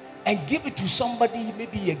 and give it to somebody,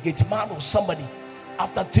 maybe a gate man or somebody.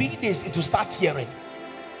 After 3 days, it will start tearing.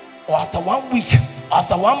 Or after 1 week,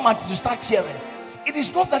 after 1 month, it will start tearing. It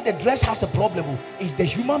is not that the dress has a problem, it's the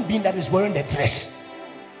human being that is wearing the dress.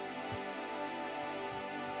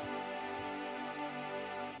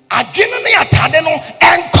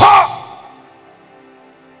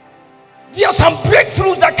 There are some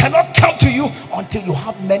breakthroughs that cannot come to you until you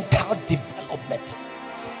have mental development.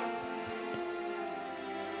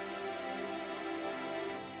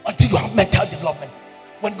 Until you have mental development.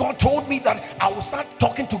 When God told me that I will start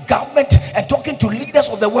talking to government and talking to leaders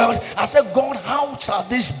of the world, I said, God, how shall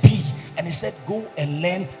this be? And he said, go and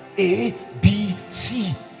learn A, B,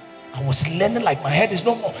 C. I was learning like my head is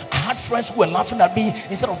no more. I had friends who were laughing at me.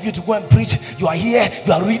 Instead of you to go and preach, you are here,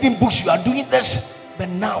 you are reading books, you are doing this. But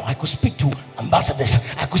now I could speak to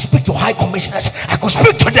ambassadors, I could speak to high commissioners, I could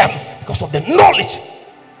speak to them because of the knowledge,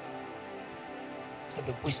 for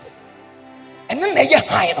the wisdom. And then they get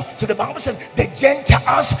high. So the Bible said the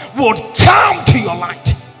Gentiles would come to your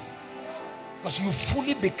light. Because you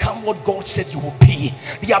fully become what God said you will be.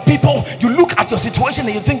 There are people, you look at your situation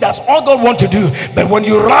and you think that's all God wants to do. But when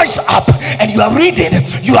you rise up and you are reading,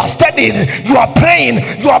 you are studying, you are praying,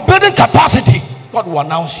 you are building capacity, God will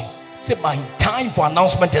announce you. Say, my time for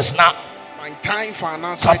announcement is now. My time for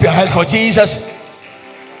announcement. Clap your hands for Jesus.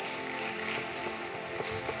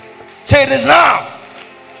 Say, it is now.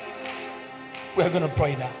 We're going to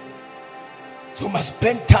pray now. So you must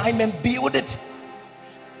spend time and build it.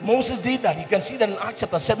 Moses did that. You can see that in Acts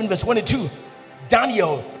chapter 7 verse 22.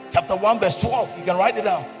 Daniel chapter 1 verse 12. You can write it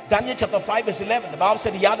down. Daniel chapter 5 verse 11. The Bible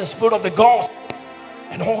said he had the spirit of the gods.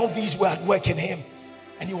 And all these were at work in him.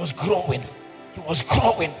 And he was growing. He was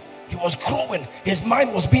growing. He was growing. His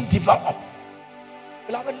mind was being developed.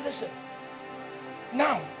 Beloved, listen.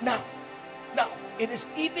 Now, it is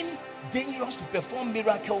even dangerous to perform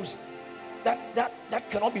miracles that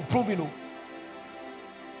cannot be proven.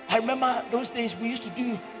 I remember those days we used to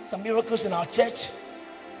do some miracles in our church,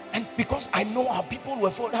 and because I know our people were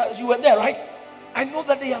full, you were there, right? I know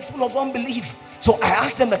that they are full of unbelief. So I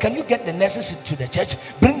asked them, can you get the nurses to the church?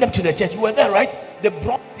 Bring them to the church. You were there, right? They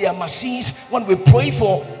brought their machines. When we pray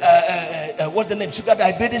for what's the name? Sugar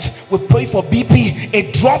diabetes. We pray for BP.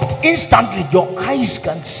 It dropped instantly. Your eyes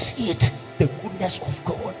can see it. The goodness of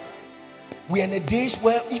God. We are in the days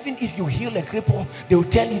where even if you heal a cripple, they will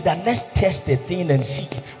tell you that let's test the thing and see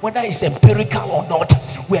whether it's empirical or not.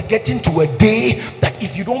 We are getting to a day that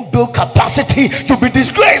if you don't build capacity, you'll be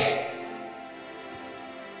disgraced.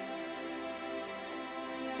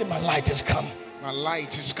 Say, my light has come. My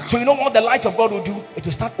light is come. So you know what the light of God will do? It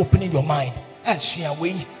will start opening your mind. As you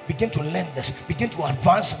begin to learn this, begin to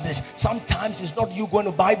advance this. Sometimes it's not you going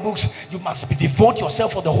to buy books. You must devote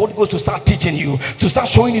yourself for the Holy Ghost to start teaching you, to start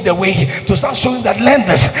showing you the way, to start showing you that learn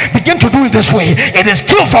this. Begin to do it this way. It is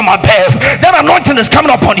skill from above. That anointing is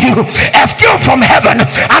coming upon you. A skill from heaven,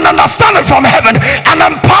 an understanding from heaven, an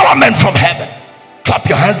empowerment from heaven. Clap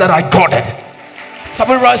your hands that I got it.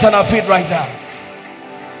 Somebody rise on our feet right now.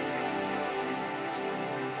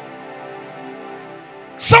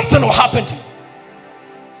 Something will happen to you.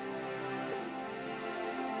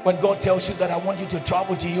 When God tells you that I want you to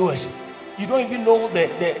travel to US, you don't even know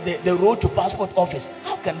the road to passport office.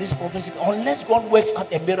 How can this prophecy, unless God works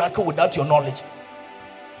out a miracle without your knowledge?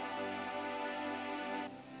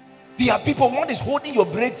 There are people, what is holding your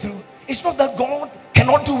breakthrough? It's not that God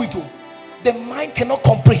cannot do it all. The mind cannot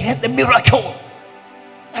comprehend the miracle.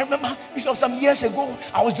 I remember, Bishop, some years ago,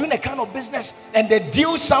 I was doing a kind of business and the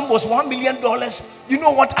deal sum was $1 million. You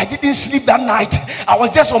know what? I didn't sleep that night. I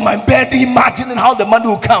was just on my bed imagining how the money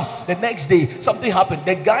would come. The next day, something happened.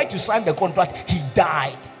 The guy to sign the contract, he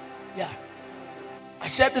died. Yeah. I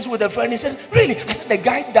shared this with a friend. He said, really? I said, the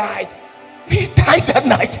guy died. He died that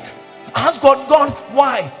night. I asked God, God,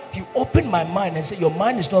 why? He opened my mind and said, your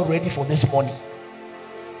mind is not ready for this money.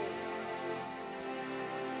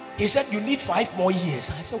 He said, you need 5 more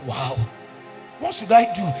years. I said, wow. What should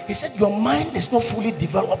I do? He said, your mind is not fully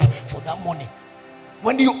developed for that money.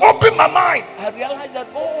 When you open my mind, I realized that,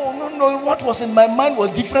 oh, no, what was in my mind was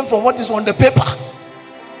different from what is on the paper.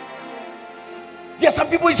 Yes, some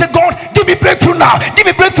people say, God, give me breakthrough now. Give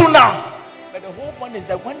me breakthrough now. But the whole point is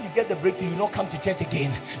that when you get the breakthrough, you not come to church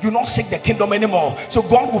again. You not seek the kingdom anymore. So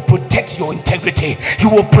God will protect your integrity. He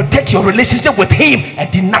will protect your relationship with Him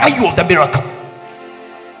and deny you of the miracle.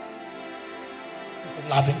 He's a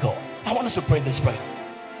loving God. I want us to pray this prayer.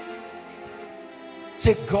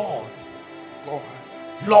 Say, God,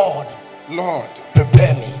 Lord,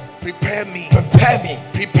 prepare me for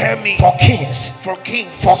kings,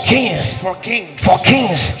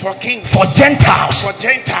 for Gentiles.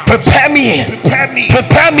 Prepare me.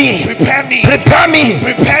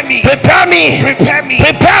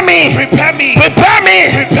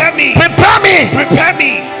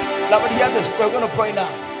 Beloved, hear this. We're going to pray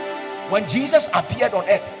now. When Jesus appeared on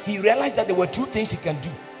earth, He realized that there were 2 things He can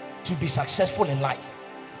do to be successful in life.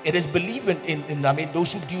 It is believed in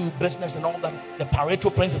those who do business and all that, the Pareto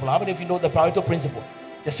principle. How many of you know the Pareto principle?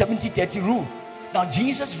 The 70-30 rule. Now,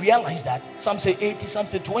 Jesus realized that. Some say 80, some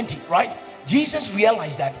say 20, right? Jesus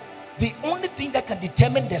realized that the only thing that can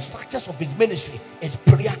determine the success of His ministry is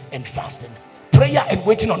prayer and fasting. Prayer and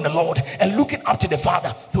waiting on the Lord and looking up to the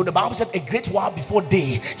Father. So the Bible said a great while before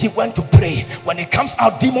day, He went to pray. When He comes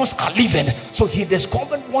out, demons are leaving. So He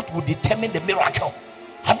discovered what would determine the miracle.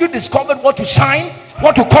 Have you discovered what to shine?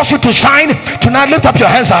 What to cause you to shine? Tonight, lift up your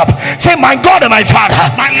hands up. Say, my God and my Father,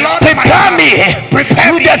 prepare me with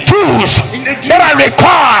the tools that I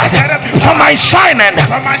required for my shining,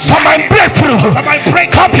 for my breakthrough.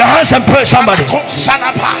 Clap your hands and pray, somebody.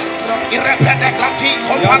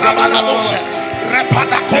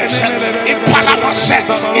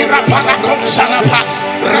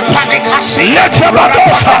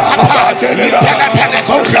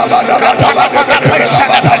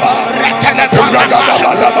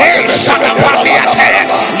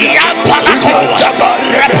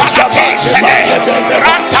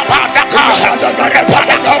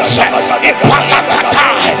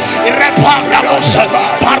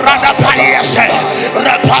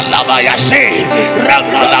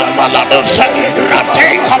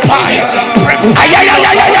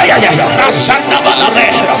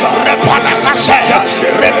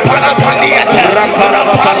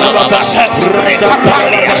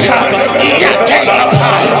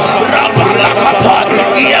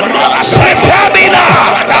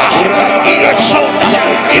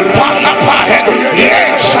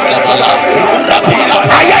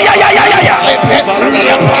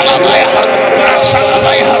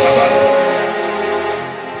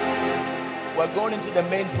 We're going into the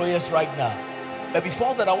main prayers right now. But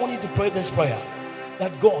before that, I want you to pray this prayer.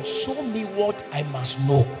 That God, show me what I must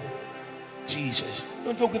know. Jesus,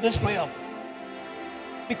 don't joke with this prayer.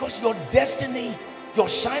 Because your destiny, your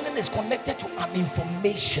shining is connected to an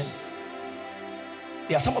information.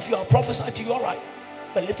 There are some of you are prophesied to you, all right.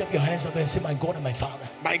 But lift up your hands up and say, my God and my Father.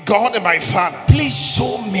 My God and my Father. Please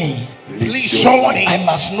show me. Please show me. I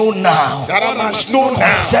must know now. That I must know now.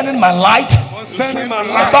 Concerning my light.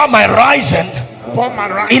 About my rising.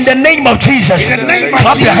 In the name of Jesus.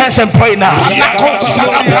 Clap your hands and pray now.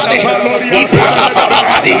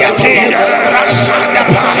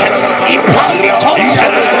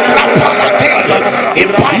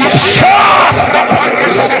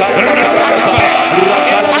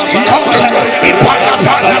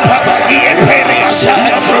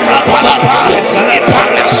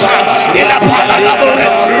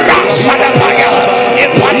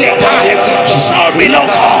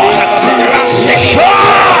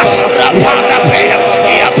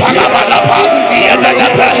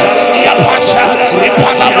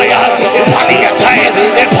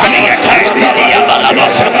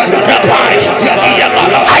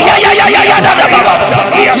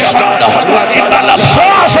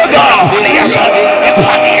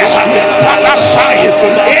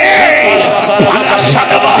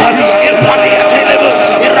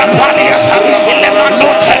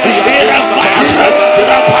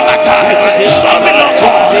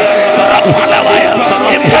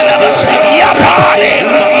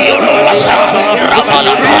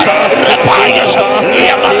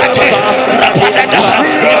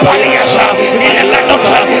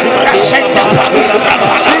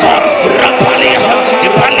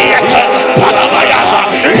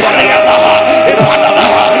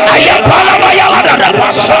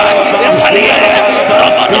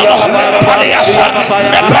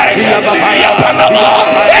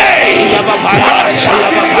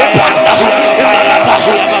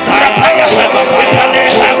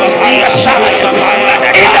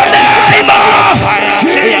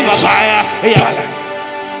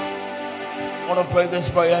 I want to pray this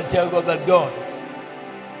prayer and tell God that God,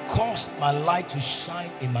 cause my light to shine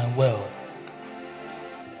in my world,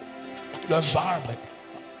 your environment,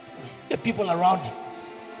 the people around you.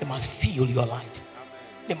 They must feel your light.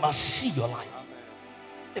 They must see your light.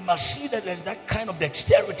 They must see that there's that kind of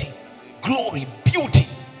dexterity, glory, beauty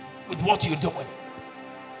with what you're doing.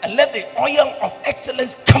 And let the oil of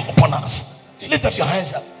excellence come upon us. Lift up your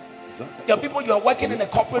hands up. There are people, you are working in a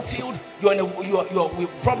corporate field, you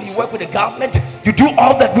probably work with the government, you do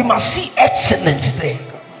all that. We must see excellence there.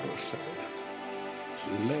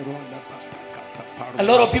 A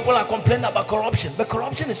lot of people are complaining about corruption, but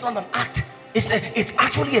corruption is not an act. It's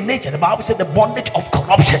actually a nature. The Bible said the bondage of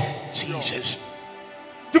corruption. Jesus.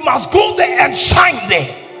 You must go there and shine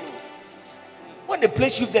there. When they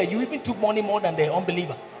place you there, you even took money more than the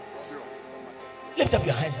unbeliever. Lift up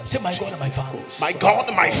your hands and say, my God and my Father. My God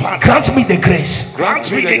and my Father. Grant me the grace.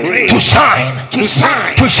 Grant me the grace to shine. To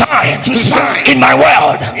shine. To shine. To shine. In my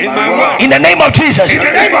world. In my world. In the name of Jesus. In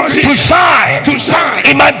the name of Jesus. To shine. To shine.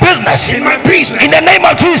 In my business. In my business. In the name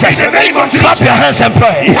of Jesus. In the name of Jesus. Clap your hands and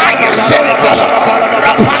pray.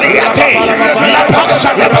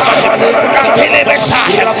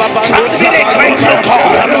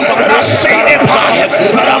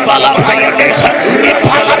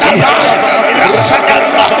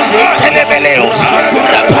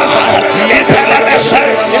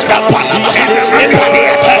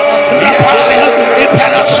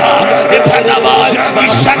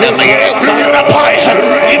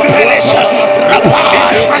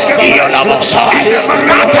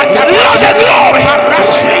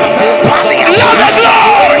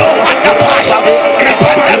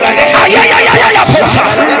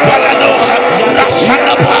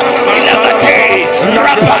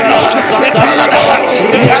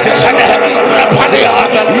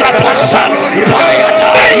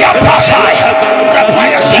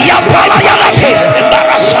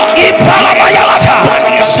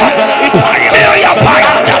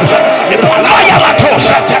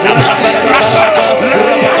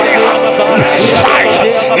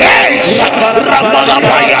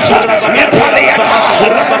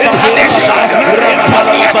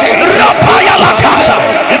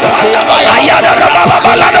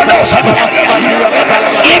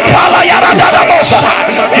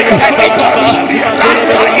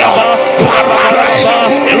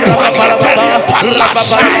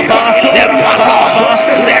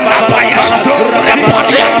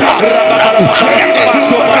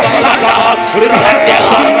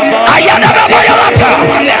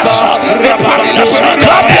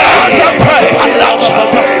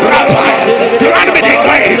 Grant me the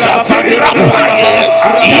grace of God.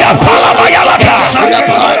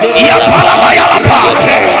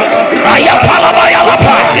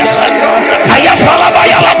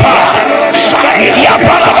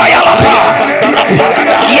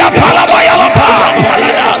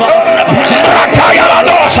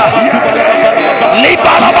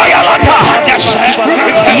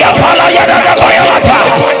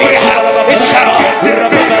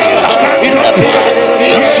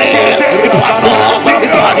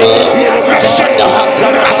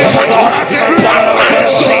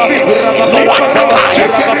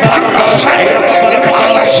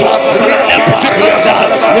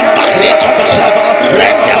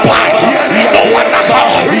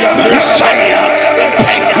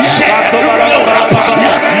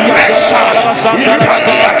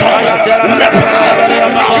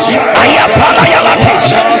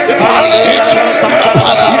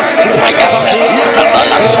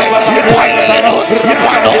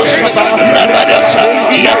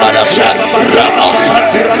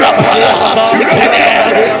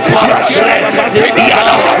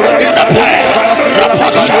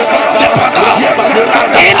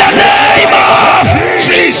 In the name of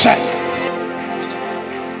Jesus.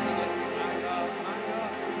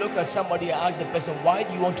 Look at somebody and ask the person, why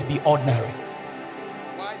do you want to be ordinary?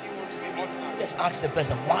 Why do you want to be ordinary? Just ask the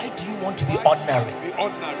person, why do you want to be ordinary? Be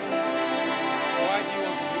ordinary. Why do you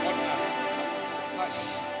want to be ordinary?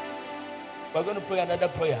 We're going to pray another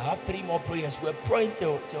prayer. I have 3 more prayers. We're praying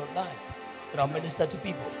till 9. And I'll minister to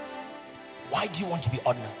people. Why do you want to be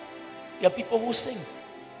ordinary? There are people who sing.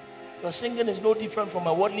 Your singing is no different from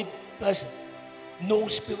a worldly person. No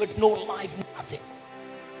spirit, no life, nothing.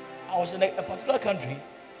 I was in a particular country,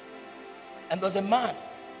 and there was a man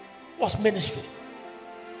who was ministering.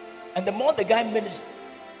 And the more the guy ministered,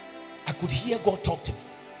 I could hear God talk to me.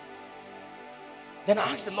 Then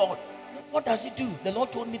I asked the Lord, What does he do? The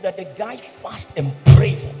Lord told me that the guy fast and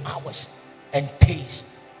pray for hours and days.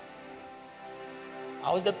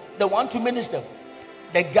 I was the one to minister.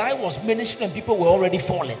 The guy was ministering and people were already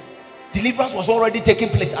falling. Deliverance was already taking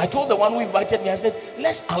place. I told the one who invited me, I said,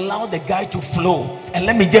 let's allow the guy to flow and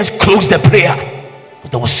let me just close the prayer.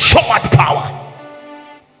 But there was so much power.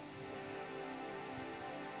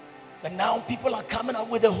 But now people are coming up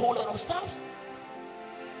with a whole lot of stuff.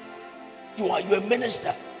 You're a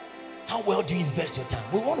minister. How well do you invest your time?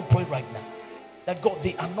 We want to pray right now that God,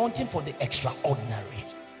 the anointing for the extraordinary.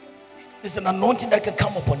 There's an anointing that can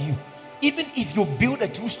come upon you. Even if you build a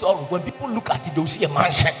 2-story, when people look at it, they'll see a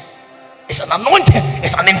mansion. It's an anointing.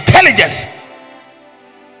 It's an intelligence.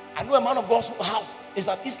 I know a man of God's house is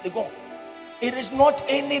at East Legon. It is not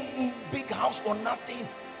any big house or nothing.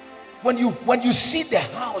 When you see the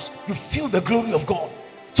house, you feel the glory of God.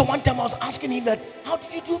 So one time I was asking him that, how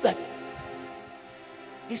did you do that?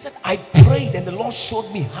 He said, I prayed and the Lord showed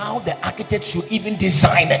me how the architect should even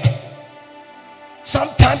design it.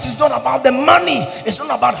 Sometimes it's not about the money. It's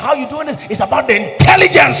not about how you're doing it. It's about the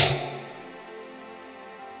intelligence.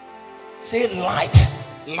 Say light.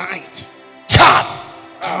 Light.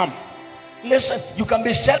 Come. Listen, you can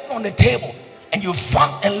be selling on the table and you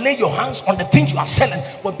fast and lay your hands on the things you are selling.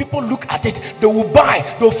 When people look at it, they will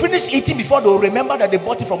buy. They'll finish eating before they'll remember that they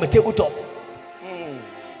bought it from a tabletop.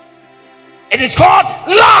 It is called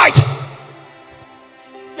light.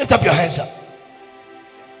 Lift up your hands up.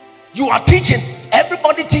 You are teaching.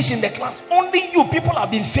 Everybody teaching the class. Only you people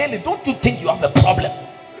have been failing. Don't you think you have a problem?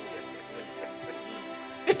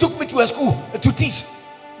 It took me to a school to teach.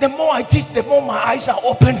 The more I teach, the more my eyes are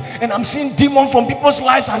open and I'm seeing demons from people's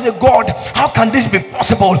lives. I say, God, how can this be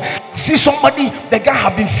possible? I see somebody, the guy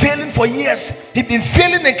have been failing for years. He's been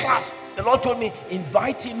failing in class. The Lord told me,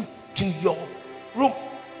 invite him to your room.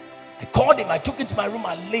 I called him, I took him to my room,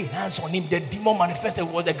 I laid hands on him. The demon manifested. It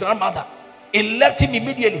was the grandmother. It left him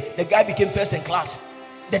immediately. The guy became first in class.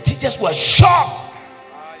 The teachers were shocked.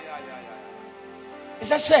 He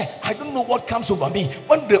said, sir, I don't know what comes over me.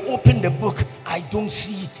 When they open the book, I don't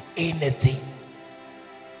see anything.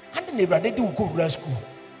 And then they do go to school.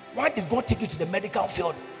 Why did God take you to the medical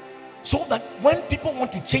field? So that when people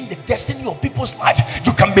want to change the destiny of people's life,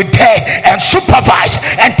 you can be there and supervise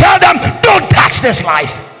and tell them, don't touch this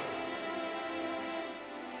life.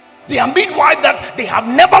 They are midwives that they have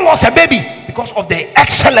never lost a baby because of the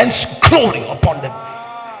excellence glory upon them.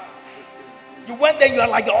 You went there, you are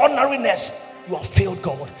like the ordinariness. You have failed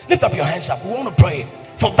God. Lift up your hands up. We want to pray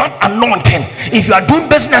for that anointing. If you are doing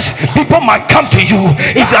business, people might come to you.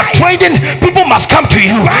 If you are trading, people must come to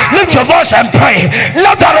you. Lift your voice and pray.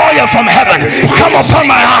 Let that oil from heaven come upon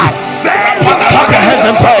my heart. Clap your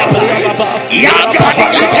hands and pray.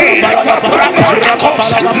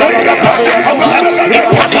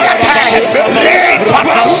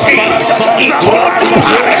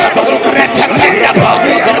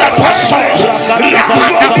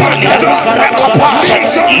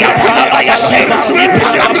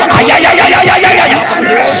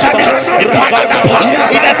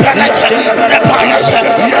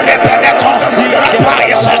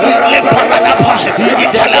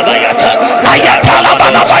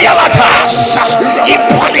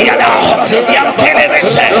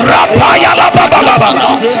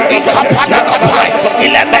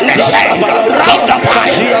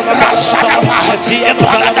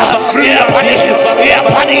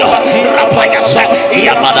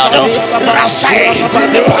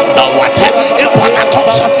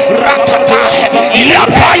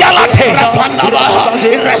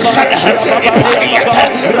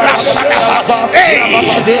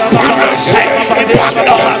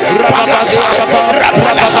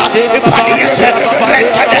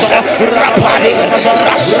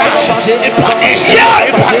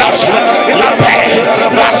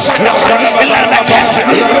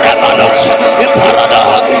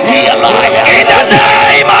 In the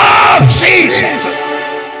name of Jesus.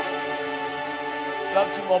 You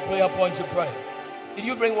have 2 more prayer points to pray. Did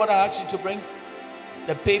you bring what I asked you to bring?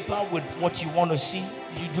 The paper with what you want to see?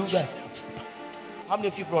 Did you do that? How many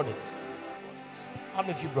of you brought it? How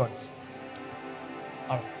many of you brought it?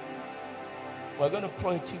 All right. We're going to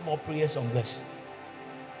pray 2 more prayers on this.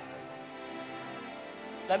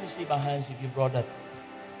 Let me see my hands if you brought that.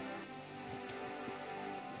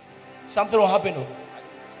 Something will happen.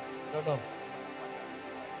 No.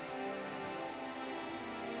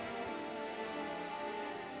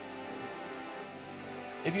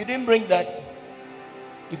 If you didn't bring that,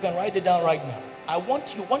 you can write it down right now. I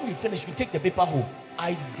want you, when you finish, you take the paper home.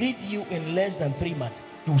 I give you in less than 3 months,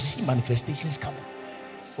 you will see manifestations coming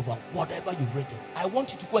over whatever you've written. I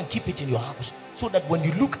want you to go and keep it in your house so that when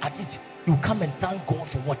you look at it, You come and thank God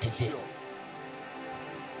for what He did.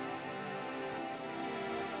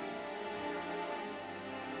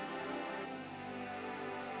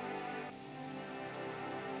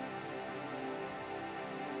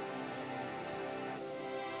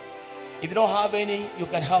 If you don't have any, you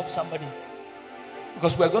can help somebody.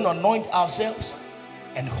 Because we're going to anoint ourselves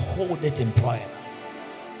and hold it in prayer.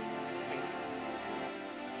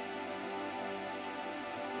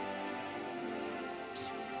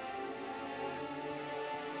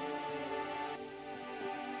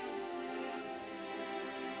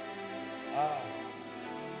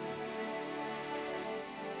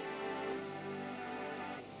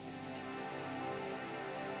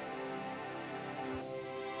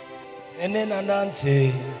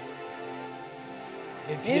 Enenanante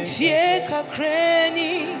Ifye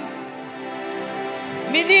kakreni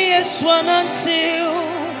Mini eswanante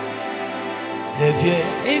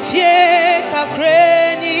Ifye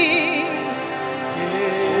kakreni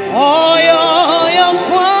Oyo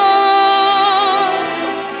yonkwa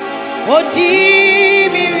Odi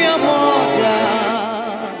miriamoda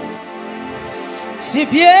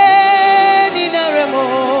Sibieni naremo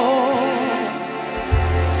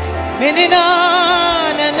Menina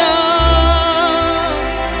na na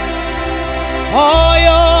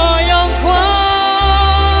Oyo yonkwa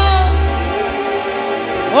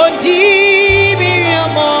Odi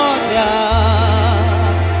miriamoda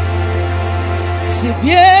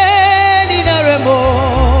Sibieni na remo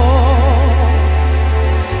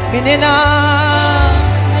Menina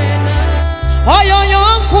Oyo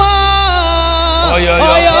yonkwa Oyo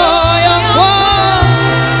yonkwa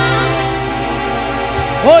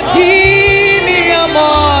Odi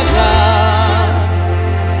miriamoda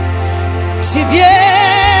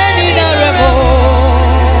Sibieni na remo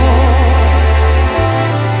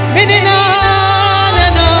Menina na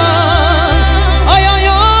na Oyo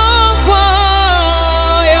yonkwa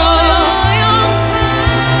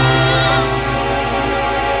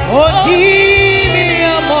Odi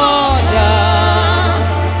miriamoda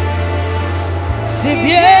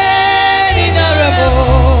Sibieni na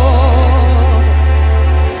remo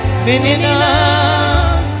If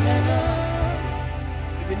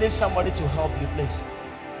you need somebody to help you, please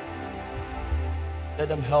let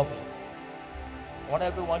them help you. I want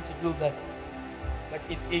everyone to do that. But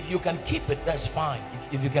if you can keep it, that's fine.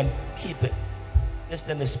 If you can keep it, just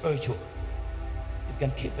in the spiritual, you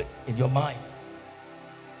can keep it in your mind.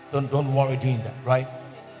 Don't worry doing that, right?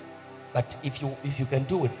 But if you can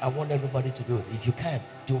do it, I want everybody to do it. If you can't,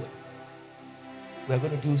 do it. We're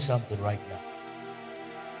going to do something right now.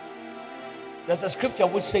 There's a scripture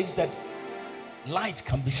which says that light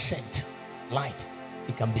can be sent. Light,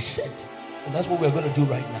 it can be sent. And that's what we're going to do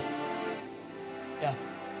right now. Yeah.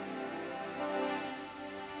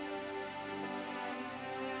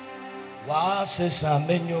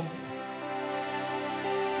 Wasisamenyo.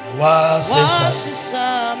 Wasisamesebre.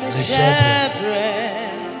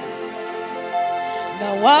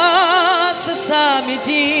 Na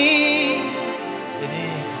wasisamidi.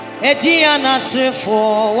 Edia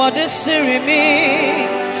nasifo wadisirimi.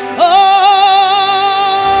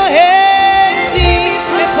 Oh, eti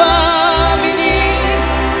epamini.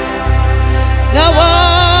 Na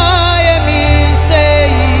wayemi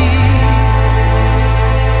seyi.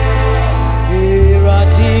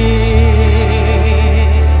 Irati.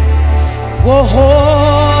 Woho.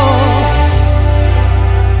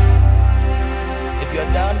 If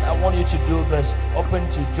you're done, I want you to do this. Open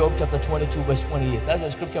to Job chapter 22, verse 28. That's the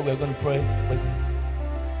scripture we're going to pray with.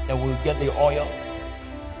 Then we'll get the oil.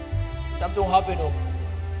 Something will happen.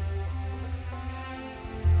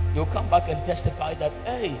 You'll come back and testify that,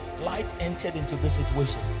 hey, light entered into this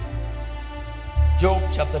situation. Job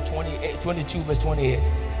chapter 22, verse 28.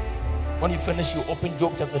 When you finish, you open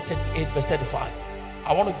Job chapter 38, verse 35.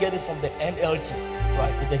 I want to get it from the NLT,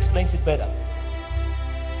 right? It explains it better.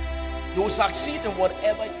 You will succeed in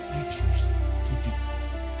whatever you choose to do.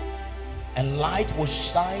 And light will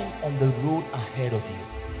shine on the road ahead of you.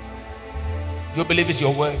 You believe it's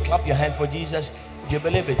your word? Clap your hand for Jesus. If you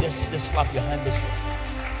believe it, just slap your hand this way.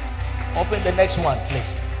 Open the next one,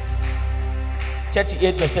 please.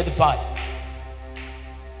 38, verse 35.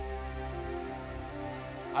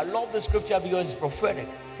 I love the scripture because it's prophetic.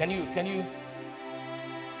 Can you? Can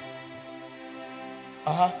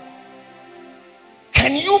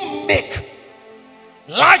you make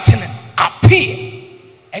lightning appear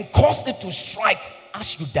and cause it to strike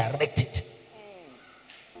as you direct it?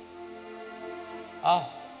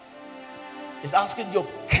 It's asking Job,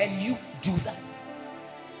 can you do that?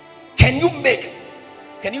 Can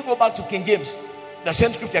you go back to King James? The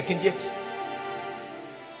same scripture, King James.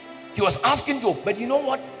 He was asking Job, but you know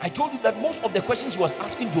what? I told you that most of the questions he was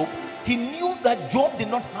asking Job, he knew that Job did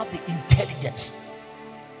not have the intelligence.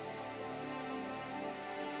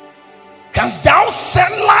 Canst thou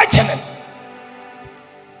send lightning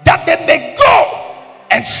that they may go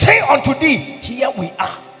and say unto thee, here we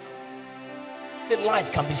are? Say,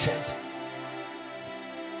 light can be sent.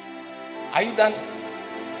 Are you done?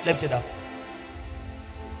 Lift it up.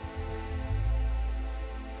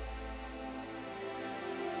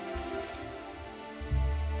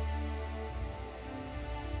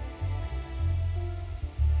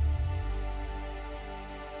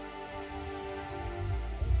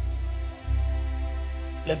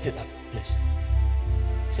 Lift it up, please.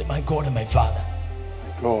 Say, my God and my Father.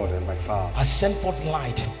 My God and my Father. I send forth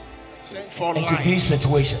light into this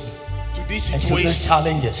situation, to these and to situations, these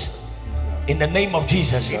challenges. In the name of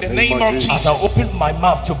Jesus. In the name of Jesus. As I open my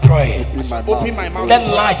mouth to pray, open my mouth.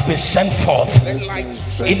 Let light be sent forth.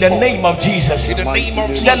 In the name of Jesus. In the name of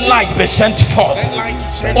Jesus. Let light be sent forth.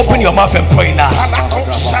 Open your mouth and pray now.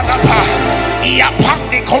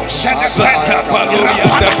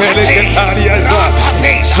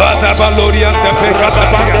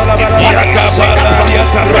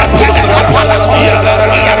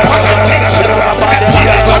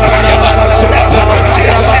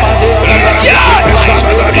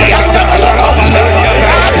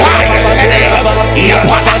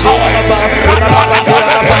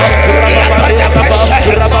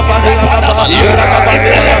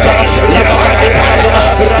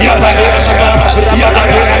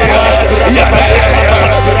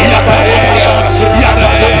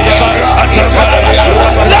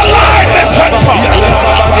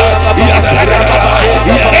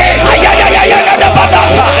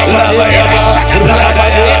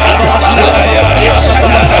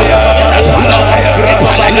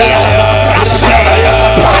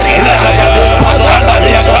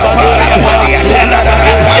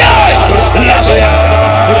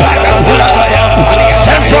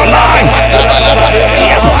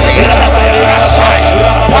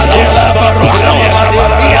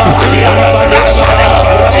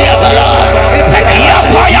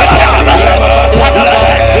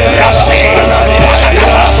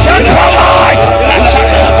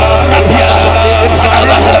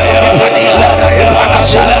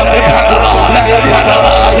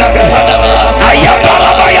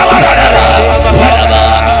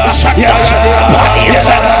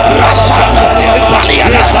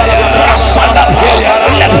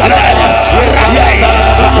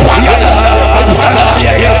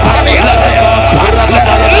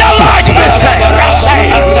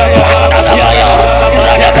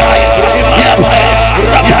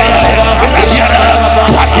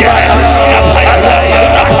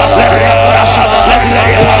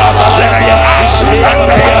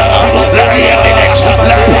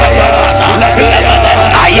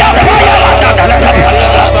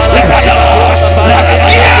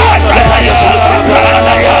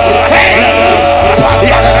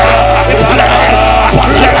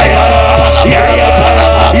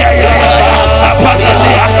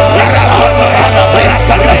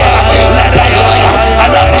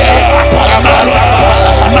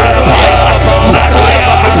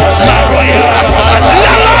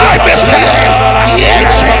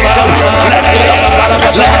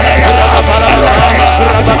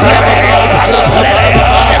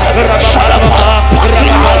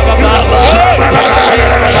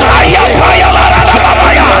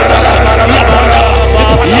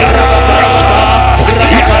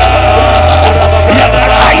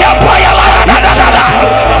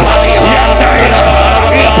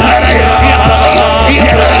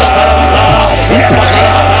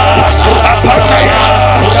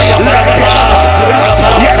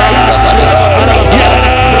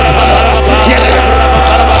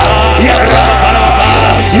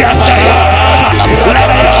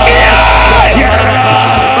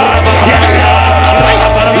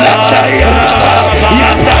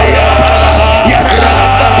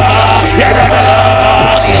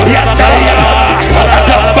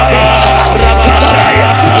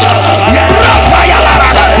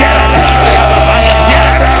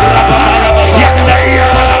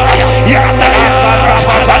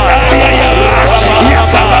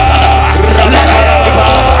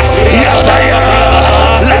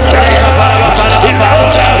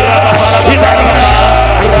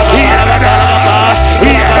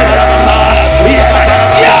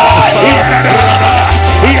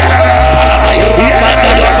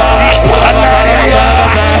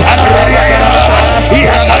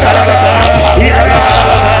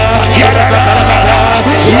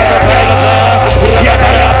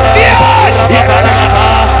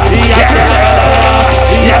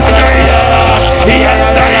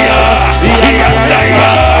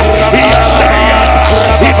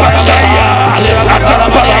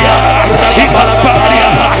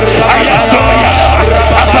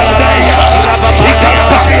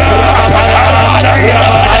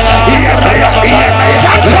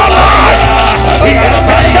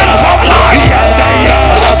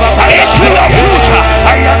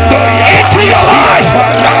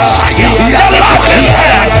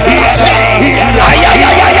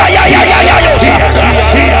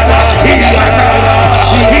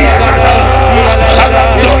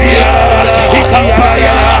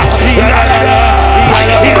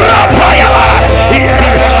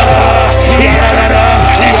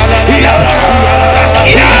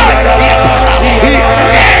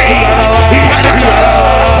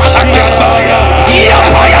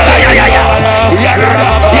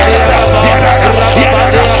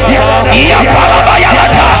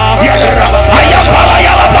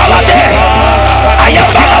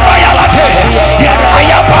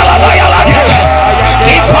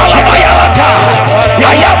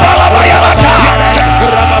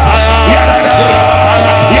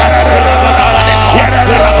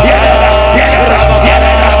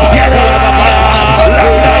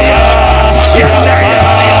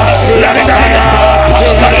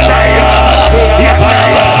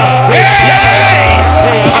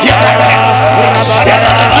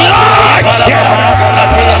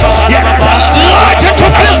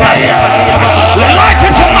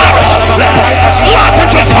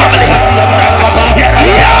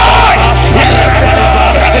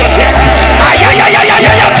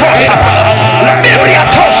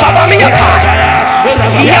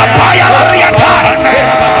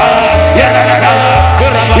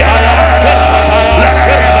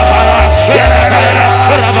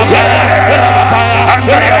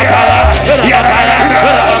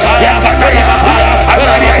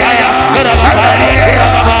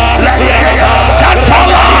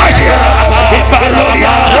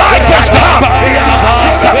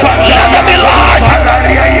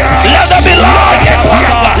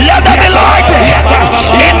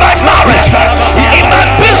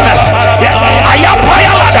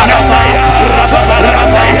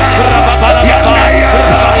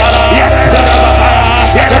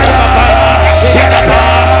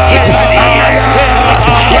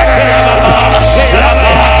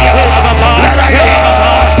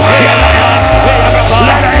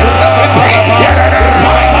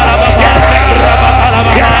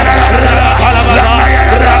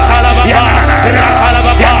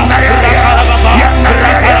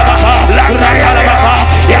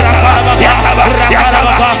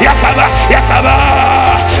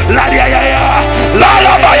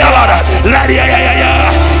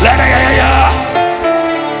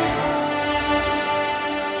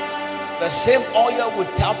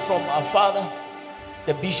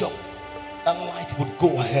 the bishop, that light would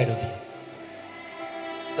go ahead of you.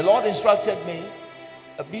 The Lord instructed me,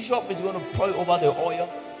 a bishop is going to pray over the oil.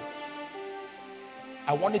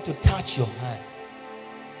 I want it to touch your hand.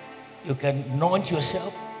 You can anoint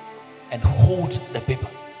yourself and hold the paper.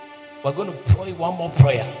 We're going to pray one more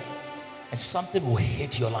prayer and something will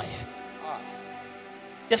hit your life.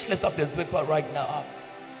 Just lift up the paper right now up.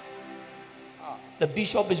 The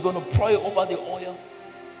bishop is going to pray over the oil.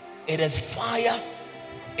 It is fire.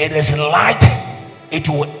 It is light. It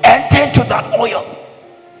will enter into that oil.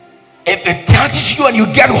 If it touches you and you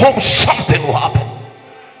get home, something will happen.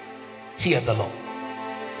 Fear the Lord.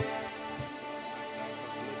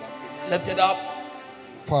 Lift it up.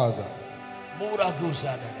 Father,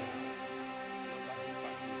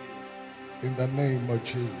 in the name of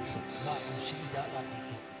Jesus,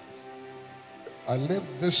 I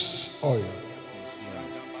lift this oil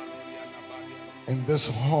in this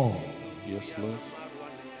home. Yes, Lord.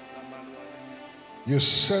 You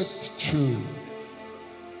said to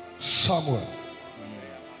Samuel,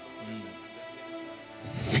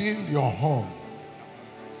 fill your home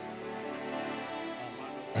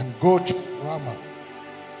and go to Ramah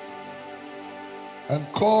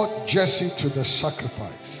and call Jesse to the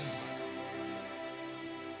sacrifice.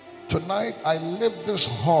 Tonight I lift this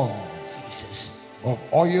horn of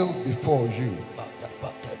oil before you.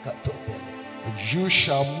 You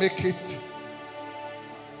shall make it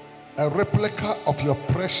a replica of your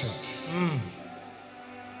presence.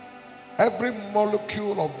 Every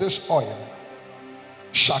molecule of this oil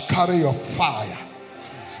shall carry your fire,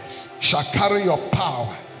 shall carry your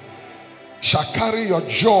power, shall carry your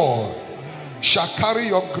joy, shall carry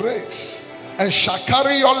your grace, and shall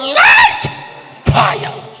carry your light,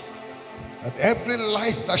 fire. And every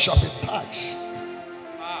life that shall be touched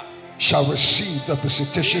shall receive the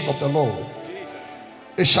visitation of the Lord.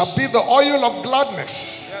 It shall be the oil of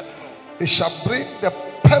gladness. It shall bring the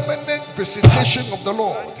permanent visitation of the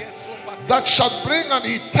Lord that shall bring an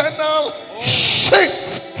eternal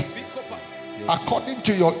shift according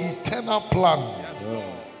to your eternal plan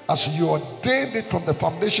as you ordained it from the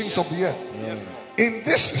foundations of the earth. In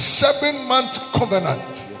this 7-month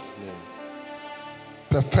covenant,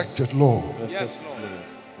 perfect it, Lord,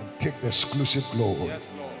 and take the exclusive glory.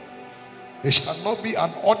 It shall not be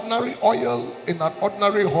an ordinary oil in an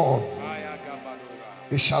ordinary horn.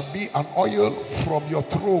 It shall be an oil from your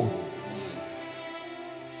throne,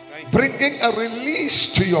 bringing a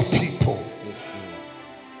release to your people.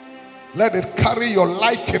 Let it carry your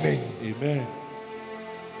lightning. Amen.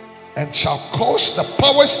 And shall cause the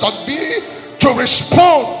powers that be to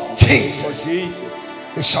respond. Jesus.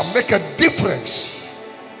 It shall make a difference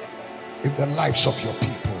in the lives of your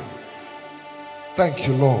people. Thank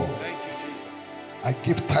you, Lord. I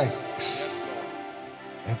give thanks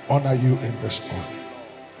and honor you in this oil.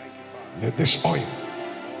 Let this oil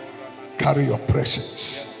carry your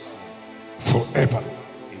presence forever.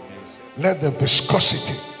 Let the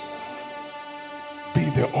viscosity be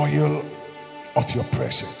the oil of your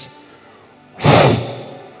presence.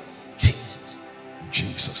 Jesus. In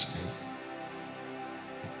Jesus' name.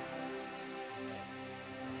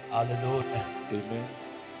 Hallelujah. Amen.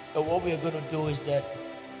 So what we are going to do is that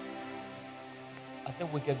I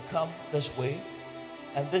think we can come this way.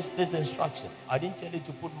 And this instruction, I didn't tell you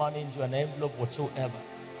to put money into an envelope whatsoever.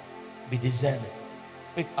 Be discerning.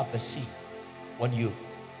 Pick up a seed. When you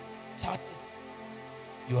touch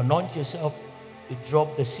it, you anoint yourself, you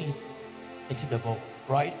drop the seed into the bowl,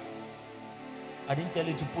 right? I didn't tell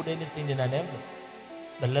you to put anything in an envelope,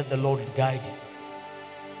 but let the Lord guide you.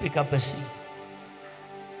 Pick up a seed.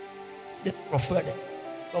 Just prophetic.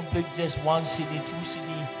 Don't pick just 1 CD, 2 CD.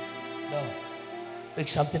 No. Pick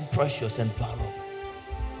something precious and valuable.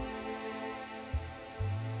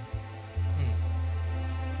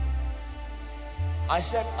 I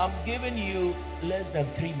said, I'm giving you less than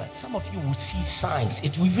 3 months. Some of you will see signs.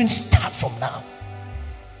 It will even start from now.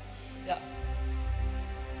 Yeah.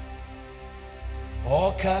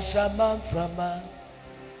 Oh, Kasaman Frama.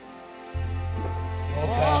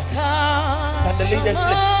 Can the leaders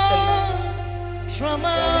play?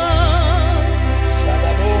 Frama.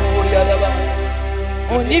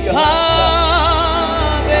 Onipa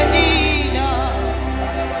Benina.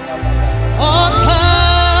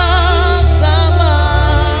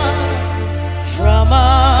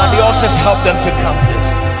 And the ushers help them to come, please.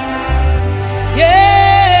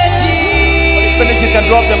 Yeah, when you finish, you can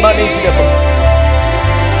drop the money into the bowl.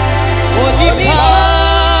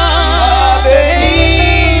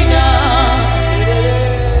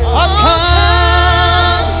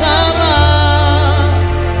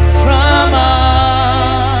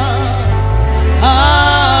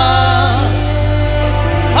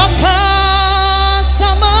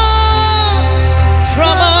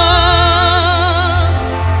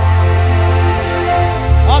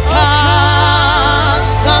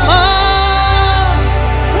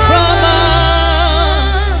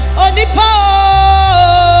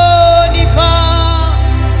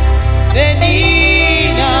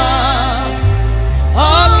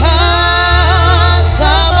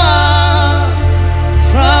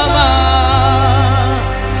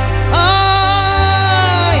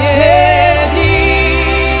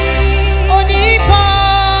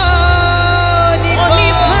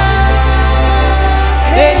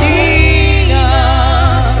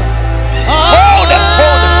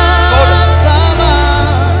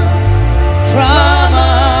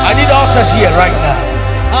 answers here right now.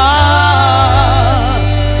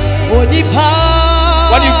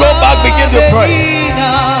 When you go back, begin to pray.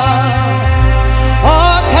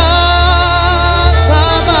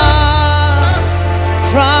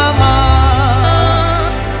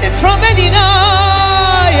 From Medina,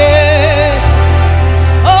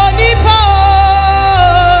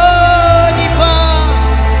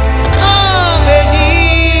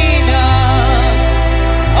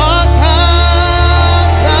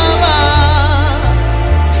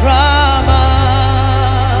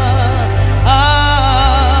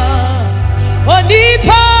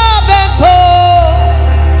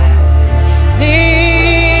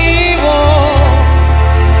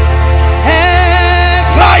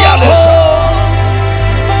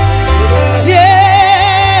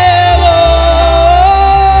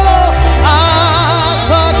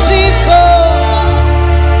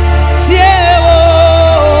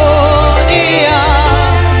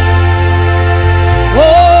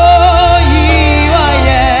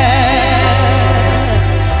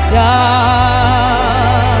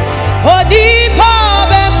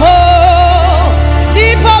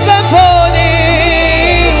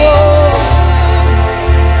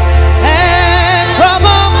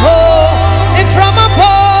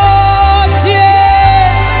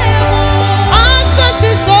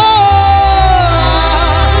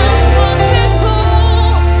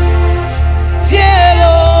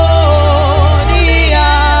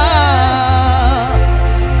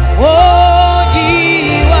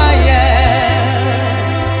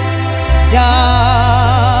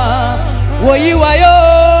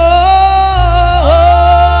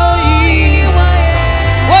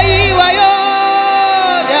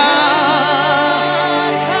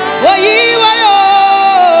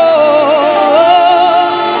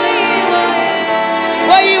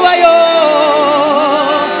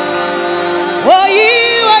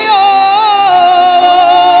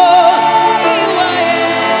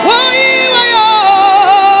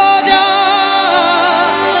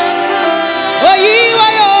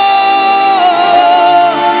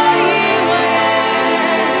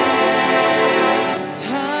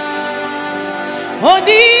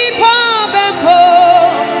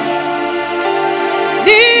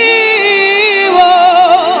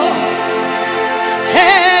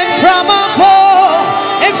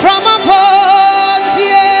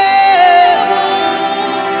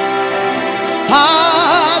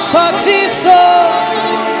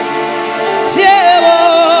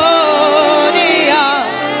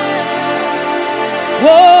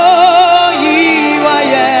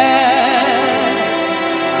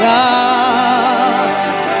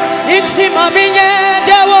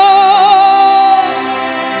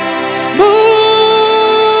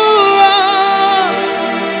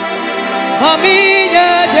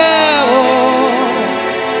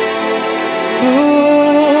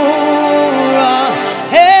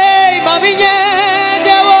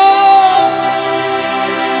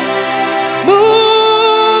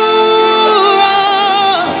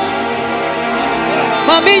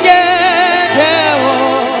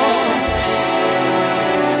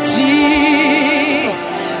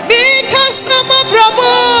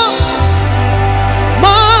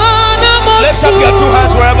 Lift up your two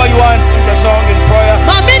hands wherever you are in the song in prayer.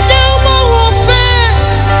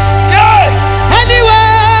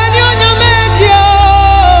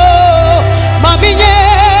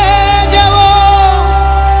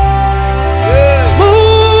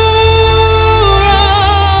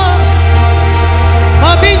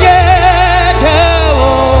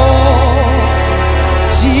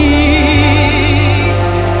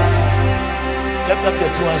 Lift up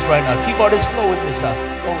your two hands right now. Keyboardist, flow with me, sir.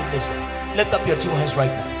 Flow with me, sir. Lift up your two hands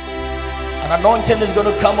right now. An anointing is going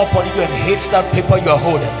to come upon you and hit that paper you are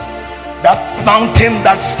holding. That mountain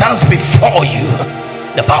that stands before you.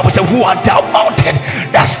 The Bible says, who art thou mountain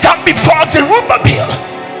that stand before Zerubbabel?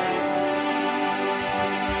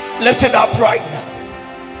 Lift it up right now.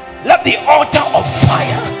 Let the altar of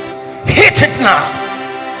fire hit it now.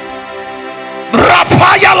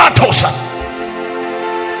 Rapaya Latosa.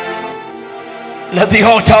 Let the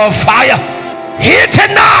altar of fire hit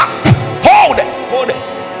it now. Hold it. Hold it.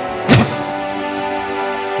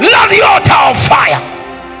 Let the altar of fire.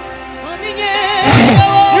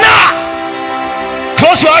 Now.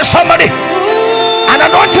 Close your eyes, somebody. An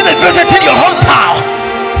anointing is visiting your hometown.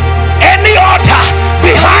 Any altar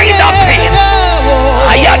behind that pain.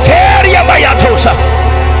 Ayateria Bayatosa.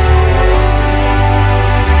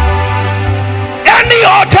 Any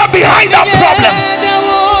altar behind that problem.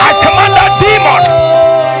 I command that demon.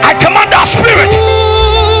 I command that spirit.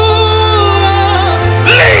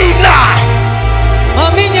 Leave now.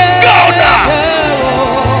 Go now.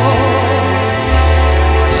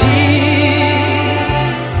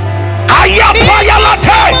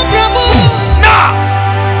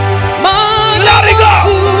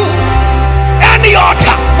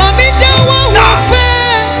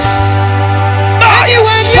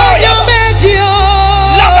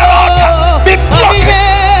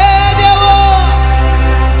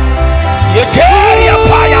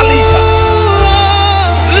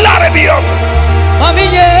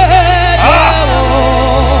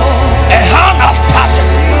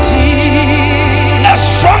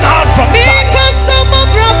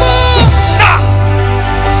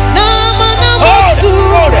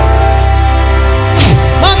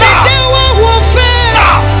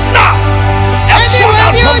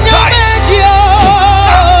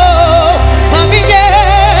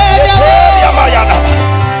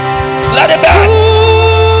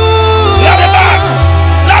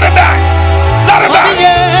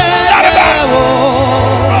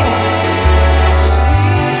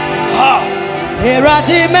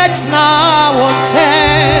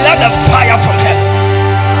 Let the fire from heaven.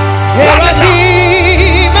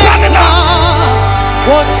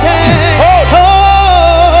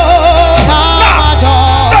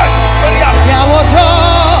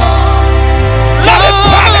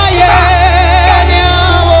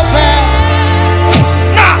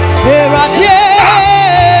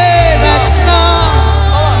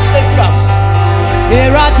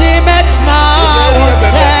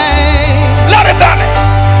 Let it burn it.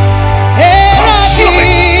 Consume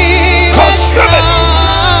it. Consume it.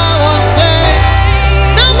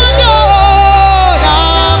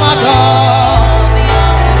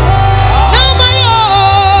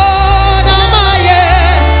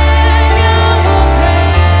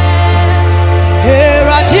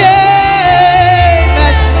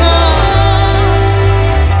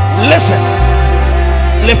 Listen,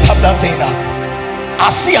 lift up that thing up. I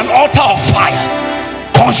see an altar of fire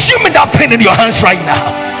consuming that thing in your hands right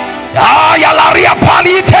now.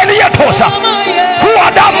 Who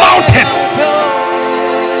are that mountain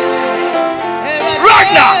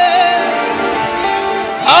right now?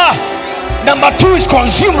 Number 2 is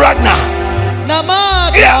consumed right now.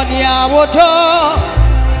 Yeah.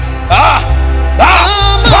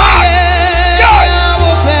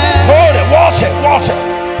 Hold it, watch it, watch it.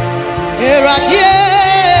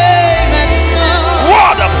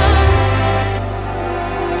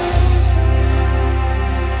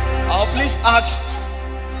 I'll please ask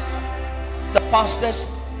the pastors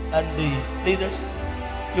and the leaders.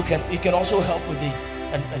 You can also help with the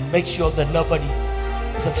and make sure that nobody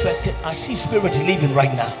is affected. I see spirits living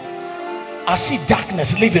right now. I see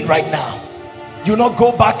darkness living right now. You not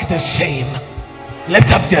go back the same.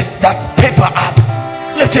 Lift up that paper up.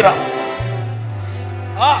 Lift it up.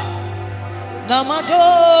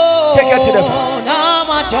 Take it to the front.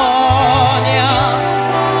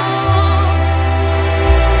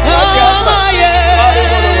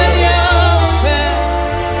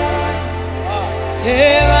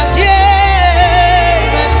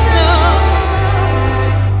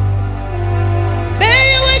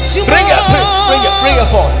 Bring it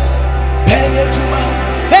forward.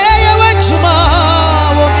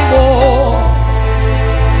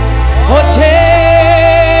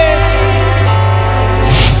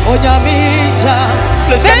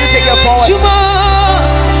 Please, can you take it forward?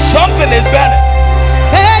 Something is burning.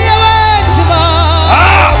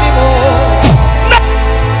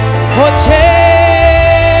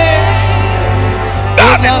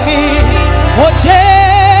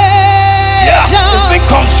 Yeah, it's been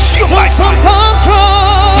consumed by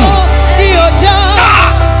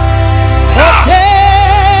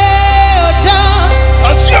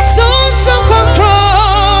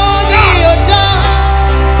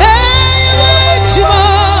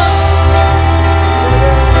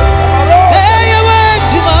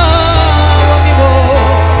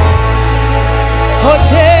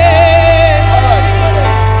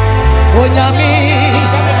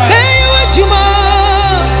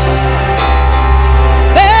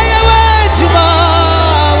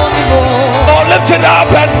lift it up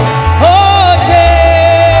and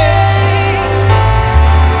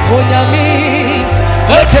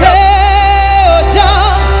lift it up.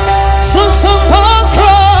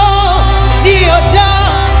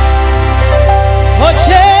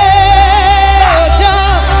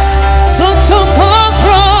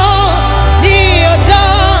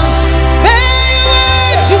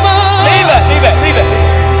 Leave it.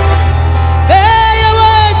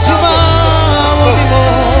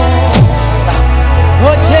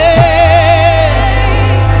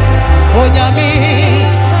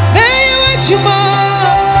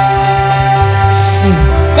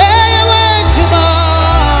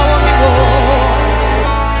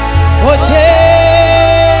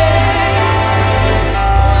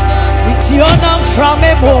 From a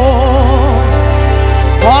more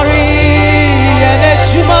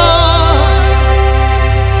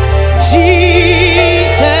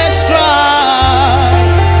Jesus Christ,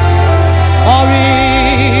 from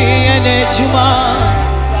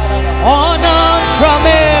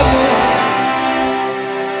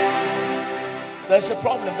there's a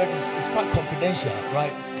problem, but it's quite confidential,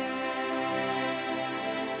 right?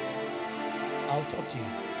 I'll talk to you,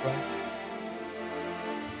 right?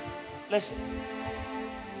 Listen.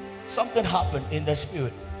 Something happened in the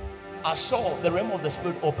spirit. I saw the realm of the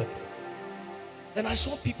spirit open. Then I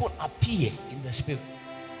saw people appear in the spirit.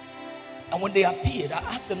 And when they appeared, I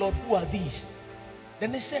asked the Lord, who are these?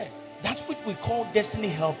 Then they said, that's which we call destiny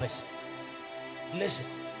helpers. Listen,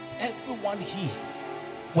 everyone here,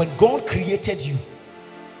 when God created you,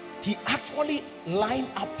 He actually lined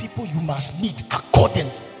up people you must meet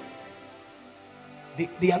accordingly.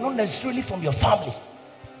 They are not necessarily from your family.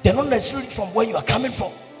 They're not necessarily from where you are coming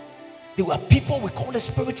from. They were people we call a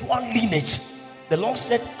spiritual lineage. The Lord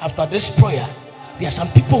said after this prayer, there are some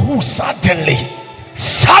people who suddenly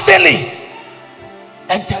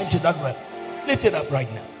enter into that realm. Lift it up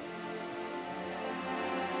right now.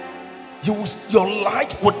 Your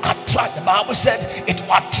light would attract. The Bible said it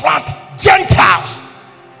will attract Gentiles.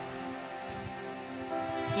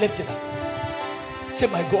 Lift it up. Say,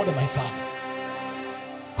 my God and my Father,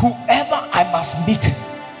 whoever I must meet,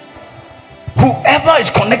 whoever is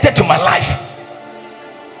connected to my life,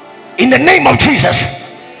 in the name of Jesus,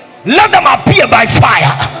 let them appear by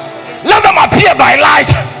fire, let them appear by light.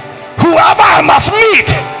 Whoever I must meet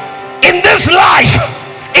in this life,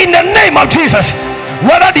 in the name of Jesus,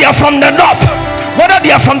 whether they are from the north, whether they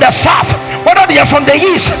are from the south, whether they are from the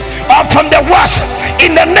east or from the west,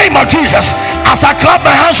 in the name of Jesus, as I clap my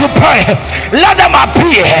hands to pray, let them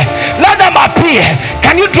appear, let them appear.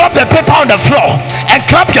 Can you drop the paper on the floor and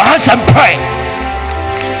clap your hands and pray?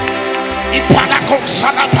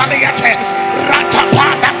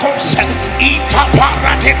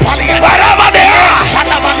 Wherever they are,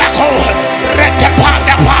 wherever they are,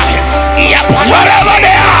 wherever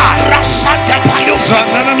they are,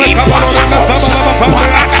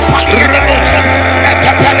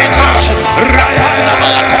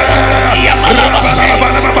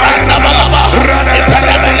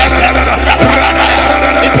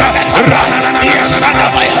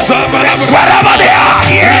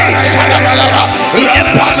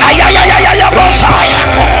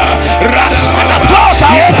 doors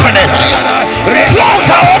are opening, floors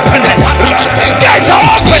are opening, gates are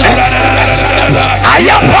opening.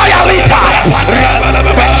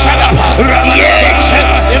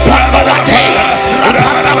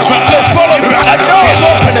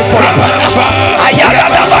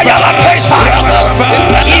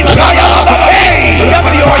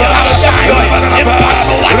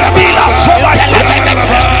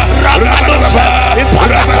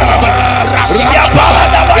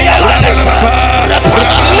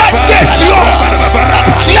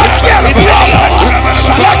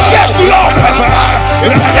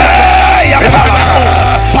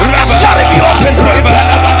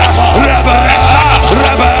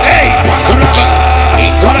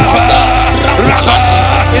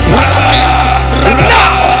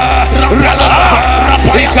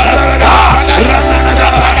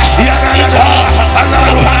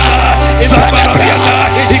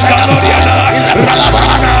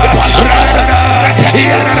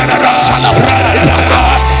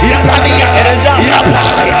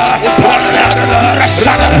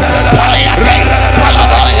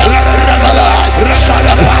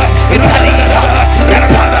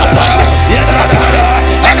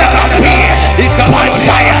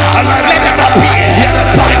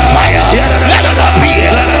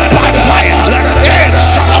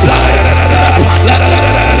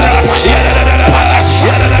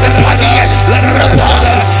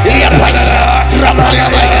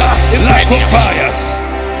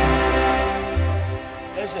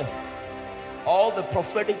 Listen, all the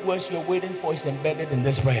prophetic words you're waiting for is embedded in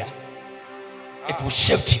this prayer. It will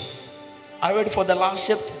shift you. Are you ready for the last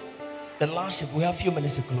shift? The last shift. We have a few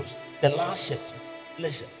minutes to close. The last shift.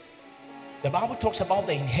 Listen. The Bible talks about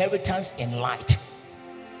the inheritance in light.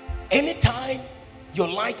 Anytime your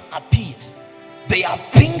light appears, there are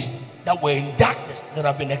things that were in darkness that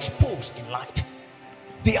have been exposed in light.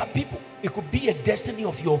 There are people. It could be a destiny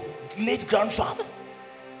of your late grandfather.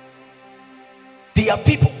 There are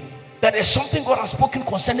people that is something God has spoken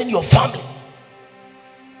concerning your family.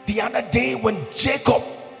 The other day when Jacob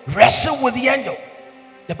wrestled with the angel,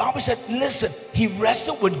 the Bible said, listen, he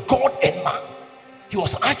wrestled with God and man. He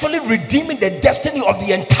was actually redeeming the destiny of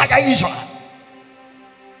the entire Israel.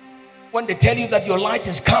 When they tell you that your light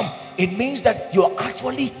is come, it means that you're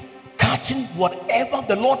actually catching whatever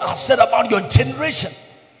the Lord has said about your generation.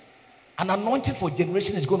 An anointing for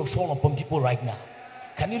generation is going to fall upon people right now.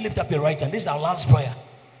 Can you lift up your right hand? This is our last prayer.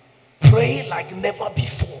 Pray like never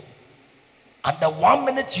before. Under 1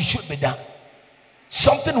 minute you should be done.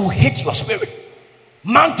 Something will hit your spirit.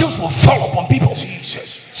 Mantles will fall upon people. Jesus.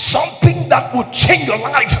 Something that will change your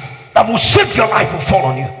life, that will shape your life, will fall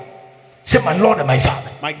on you. Say, my Lord and my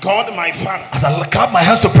Father. My God and my Father. As I clap my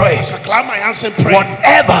hands to pray. As I clap my hands and pray.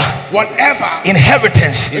 Whatever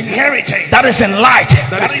inheritance that is in light,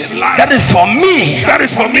 that is for me, that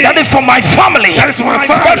is for my family, that is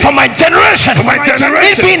for my generation,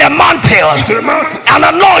 it being a mantle, an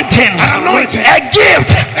anointing, a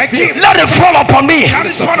gift, let it fall upon me.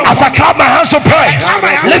 As I clap my hands to pray,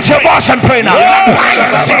 lift your voice and pray now.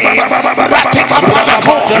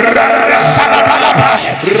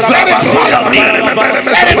 Let it follow me.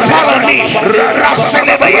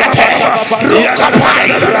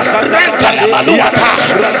 Ramaluata,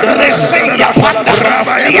 Reseya Panda,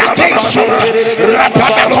 Yateso,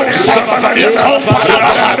 Rapanacosa,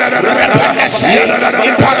 Ikompalaba, Repanese,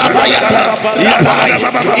 Impalabayata, Rapai,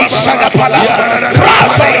 Isanapala,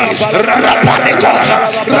 Rafaes, Rapanico,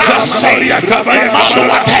 Rasei,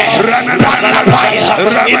 Imaluate, Panapaya,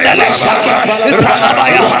 Inelesa,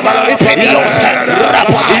 Panabaya, Ipenios,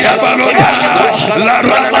 Rapaya, Ipanaco,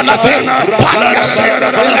 Ramanate, Paliase,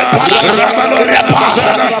 Rapa,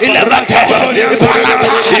 Ilevante,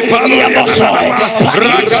 Palata, Iamoso,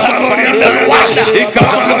 Paris, Imeluana,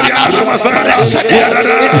 Panana, Resede,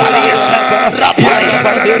 Paris, Rapaya,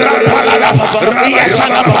 Rapalanapa,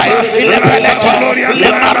 Iasanapaya, Ilepelete,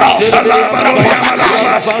 Limaros, Rapanaca,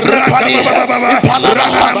 Rapani,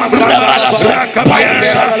 Ipalanaha, Ramalas,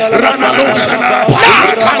 Paris, Ramalus,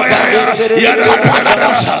 Palicanta,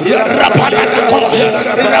 Capanados, Rapananaco,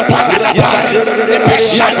 Rapananapa,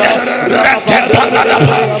 Ipesanda,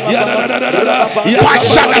 Ratepananapa,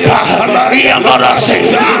 Pasanapa, Iamorase,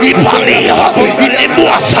 Ipalia,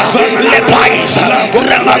 Ilemuasa, Lepais,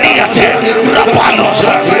 Ramaliate, Rapalos,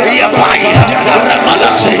 Iapaya,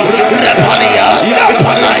 Ramalase, Repalia,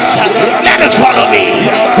 Ipalaisa. Let us follow me.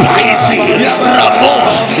 Paisi, Ramo,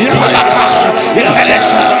 Palaka,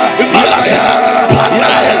 Ipelesa, Malasa,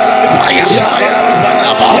 Pana, Payasa,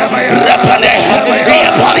 Lama, Repale,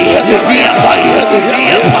 Iapaya, Iapaya,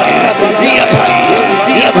 Iapaya, Iapaya,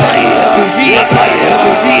 Iapaya, Iapaya,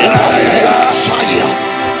 Iapaya, Saya.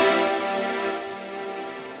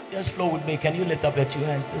 Just flow with me. Can you lift up your two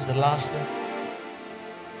hands? This is the last thing.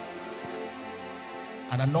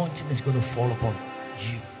 An anointing is going to fall upon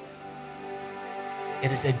you.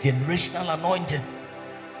 It is a generational anointing.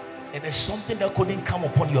 It is something that couldn't come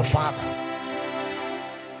upon your father.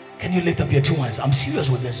 Can you lift up your two hands? I'm serious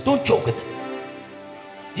with this. Don't joke with it.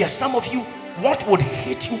 There are some of you, what would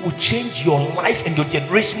hit you will change your life and your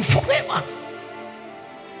generation forever.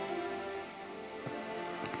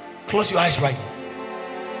 Close your eyes right now.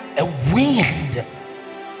 A wind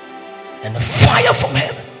and a fire from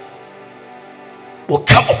heaven will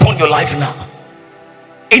come upon your life now.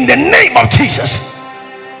 In the name of Jesus.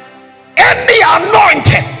 Any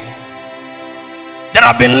anointing that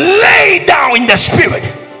have been laid down in the spirit,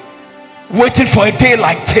 waiting for a day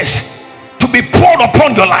like this to be poured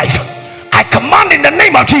upon your life, I command in the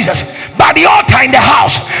name of Jesus, by the altar in the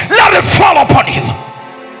house, let it fall upon you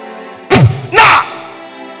now.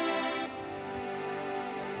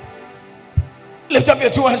 Lift up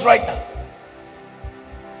your two hands right now.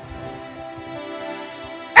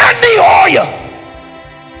 Any oil,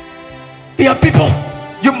 dear people,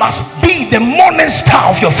 you must be the morning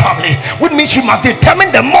star of your family, which means you must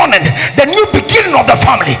determine the morning, the new beginning of the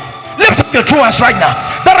family. Lift up your two hands right now.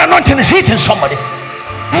 That anointing is hitting somebody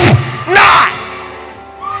now.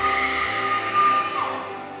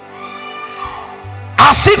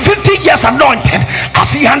 I see 50 years anointing. I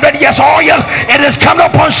see 100 years oil. It is coming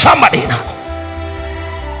upon somebody now.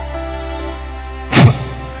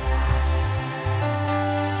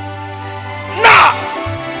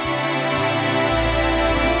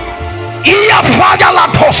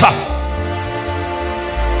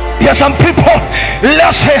 There's some people,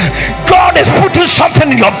 listen, God is putting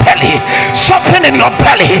something in your belly, something in your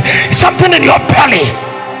belly, something in your belly.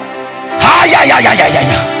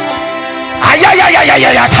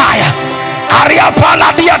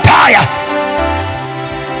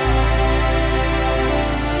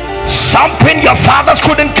 Something your fathers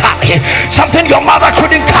couldn't carry, something your mother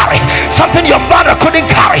couldn't carry, something your mother couldn't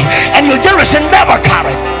carry, and your generation never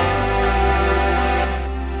carried.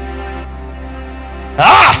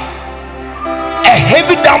 A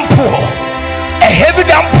heavy downpour, a heavy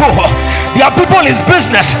downpour. There are people in his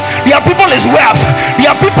business, there are people in his wealth, there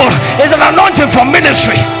are people is an anointing for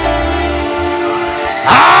ministry.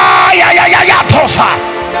 Tosa.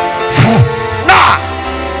 Nah.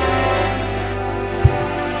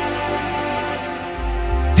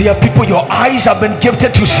 There are people, your eyes have been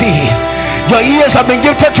gifted to see, your ears have been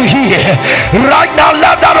gifted to hear. Right now,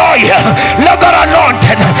 let that oil, let that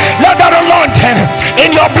anointing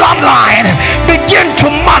in your bloodline begin to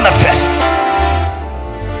manifest.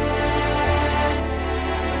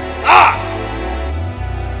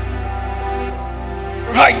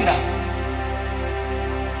 Right now,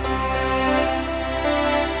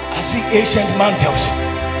 I see ancient mantles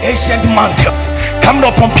coming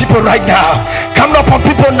upon people right now, coming upon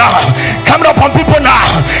people now, coming upon people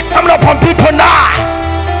now, coming upon people now.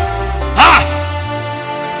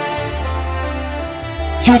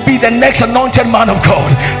 You'll be the next anointed man of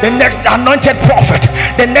God, the next anointed prophet,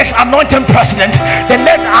 the next anointed president, the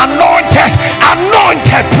next anointed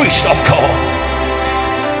priest of God.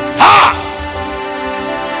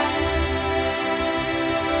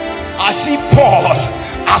 I see Paul,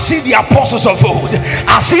 I see the apostles of old,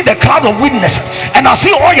 I see the cloud of witness, and I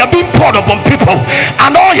see oil being poured upon people,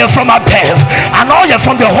 and oil from above, and oil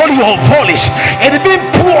from the Holy of Holies, it is being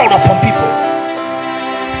poured upon people.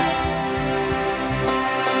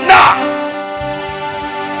 Now,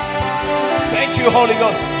 thank you, Holy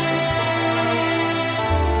Ghost.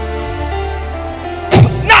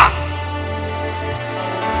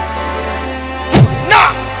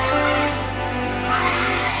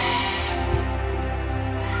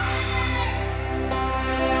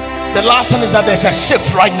 The last one is that there's a shift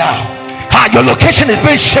right now. Your location is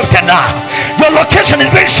being shifted now. Your location is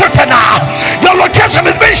being shifted now. Your location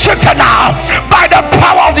is being shifted now by the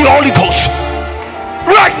power of the Holy Ghost.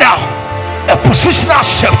 Right now, a positional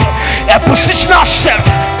shift. A positional shift.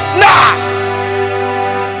 Now,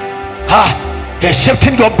 he's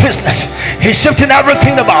shifting your business. He's shifting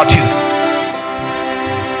everything about you.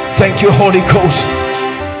 Thank you, Holy Ghost.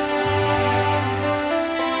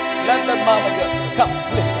 Let the man of God come,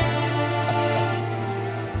 please come.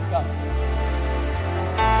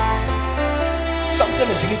 Something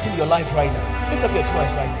is hitting your life right now. Lift up your two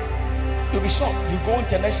eyes right now. You'll be shocked. You go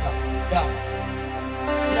international. Yeah.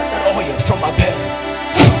 Let that oil from above.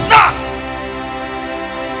 Nah.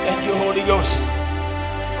 Thank you, Holy Ghost.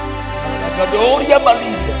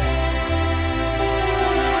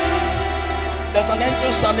 There's an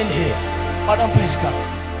angel standing here. Madam, please come.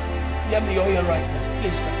 Let me oil right now.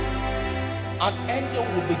 Please come. An angel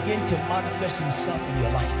will begin to manifest himself in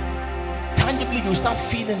your life. Tangibly, you start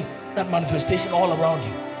feeling that manifestation all around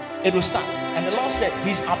you. It will start. And the Lord said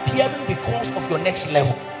he's appearing because of your next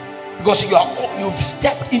level, because you've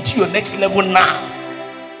stepped into your next level now,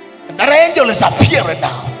 and that angel is appearing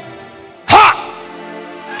now.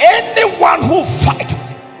 Anyone who fights with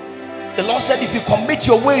you, the Lord said if you commit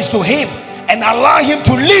your ways to him and allow him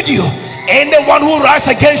to lead you, anyone who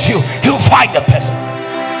rises against you, he'll fight the person.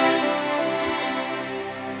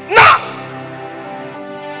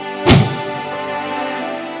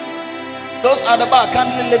 Those at the back,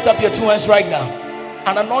 kindly lift up your two hands right now.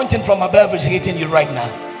 An anointing from above is hitting you right now.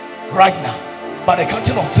 Right now. By the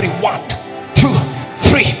counting of 3. 1, 2,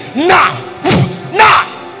 3. Now. Now.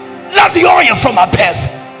 Let the oil from above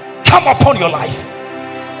come upon your life.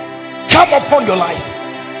 Come upon your life.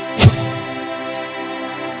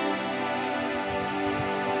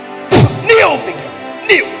 Kneel, begin.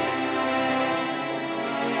 Kneel.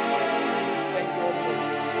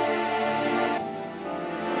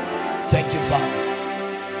 Thank you, Father.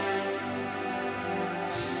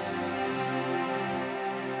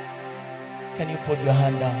 Can you put your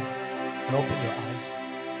hand down and open your eyes?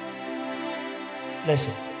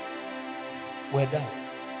 Listen, we're done.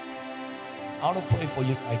 I want to pray for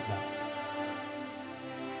you right now.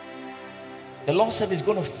 The Lord said he's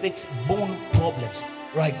going to fix bone problems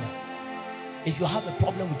right now. If you have a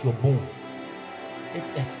problem with your bone,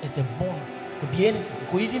 it's a bone. It could be anything. It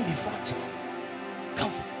could even be fractured.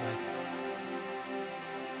 Comfort.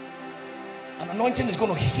 An anointing is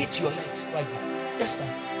going to hit your legs right now. Yes, sir.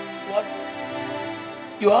 What?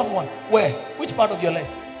 You have one. Where? Which part of your leg?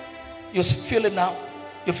 You feel it now?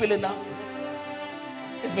 You feel it now?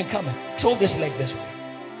 It's been coming. Throw this leg this way.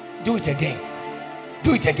 Do it again.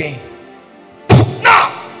 Do it again.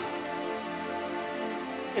 Now!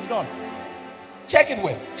 It's gone. Check it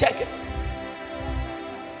well. Check it.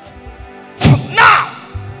 Now!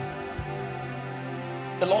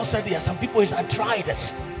 The Lord said there are some people who tried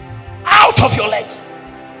this. Out of your legs.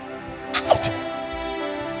 Out.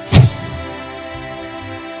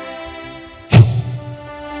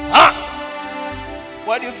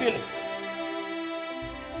 Where do you feel it?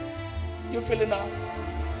 You feel it now?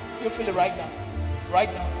 You feel it right now?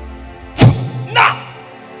 Right now? Now!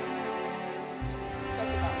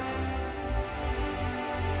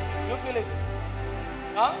 You feel it?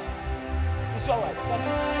 Huh? It's all right.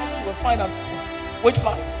 You will find out which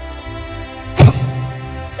part.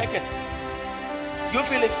 Check it. You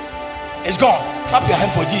feel it? It's gone. Clap your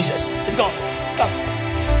hand for Jesus. It's gone. Come.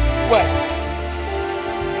 Where?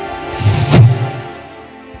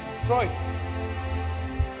 Throw it.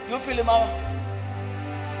 You feel it, Mama?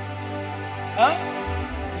 Huh?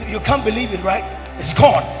 You can't believe it, right? It's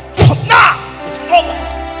gone. Now! It's over.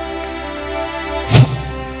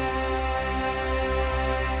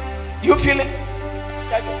 You feel it?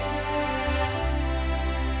 Check it.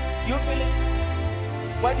 You feel it?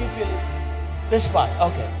 Where do you feel it? This part.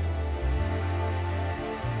 Okay.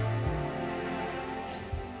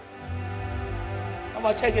 I'm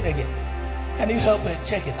gonna check it again. Can you help me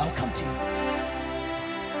check it? I'll come to you.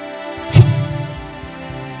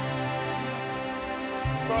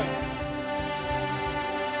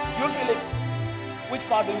 You feel it? Which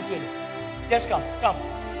part do you feel it? Yes, come.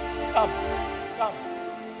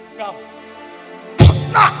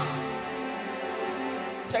 Now.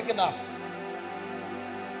 Check it out.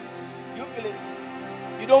 You feel it?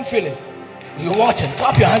 You don't feel it? You're watching.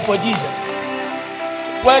 Clap your hand for Jesus.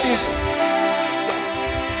 Where do you feel?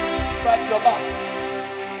 Right your back.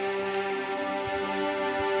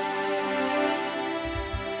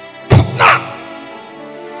 Now.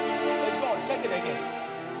 Let's go on. Check it again.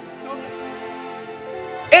 Do this.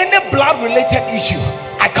 Any blood-related issue,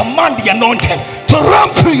 I command the anointing to run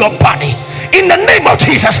through your body. In the name of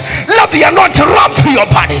Jesus, let the anointing run through your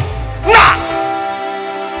body. Now.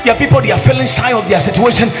 There are people, they are feeling shy of their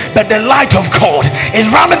situation, but the light of God is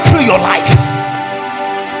running through your life.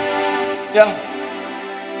 Yeah.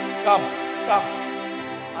 Come.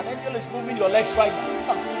 An angel is moving your legs right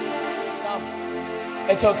now. Come.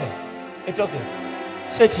 It's okay.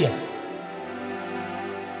 Sit here.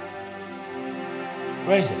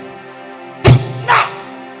 Raise it. Now.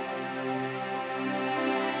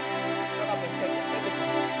 Shut up and take it.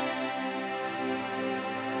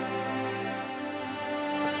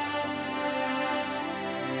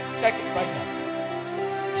 Check it right now.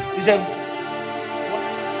 He said, what?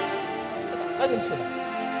 Sit down. Let him sit down.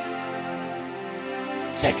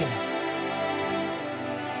 Check it out.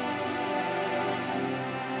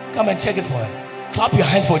 Come and check it for him. Clap your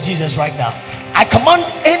hand for Jesus right now. I command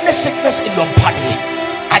any sickness in your body.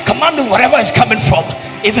 I command whatever is coming from.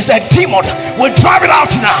 If it's a demon, we'll drive it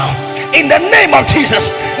out now. In the name of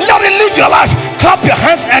Jesus, let it live your life. Clap your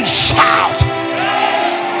hands and shout.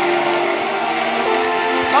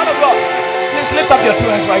 Man of God, please lift up your two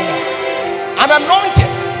hands right now. An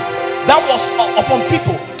anointing that was upon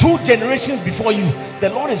people 2 generations before you, the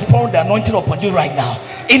Lord is pouring the anointing upon you right now.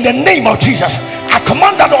 In the name of Jesus, I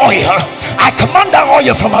command that oil. I command that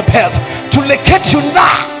oil from above to locate you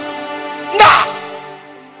now.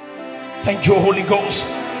 Thank you, Holy Ghost.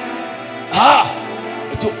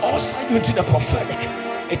 It will usher you into the prophetic.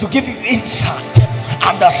 It will give you insight,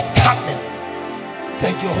 understanding.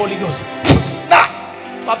 Thank you, Holy Ghost. Now,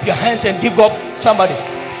 clap your hands and give God somebody.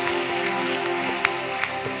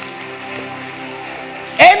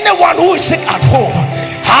 Anyone who is sick at home,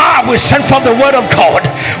 we send for the word of God.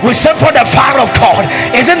 We send for the fire of God.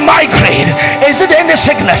 Is it migraine? Is it any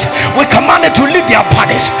sickness? We command it to leave their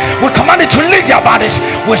bodies. We command it to leave their bodies.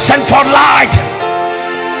 We send for light.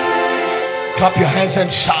 Clap your hands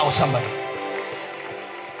and shout somebody.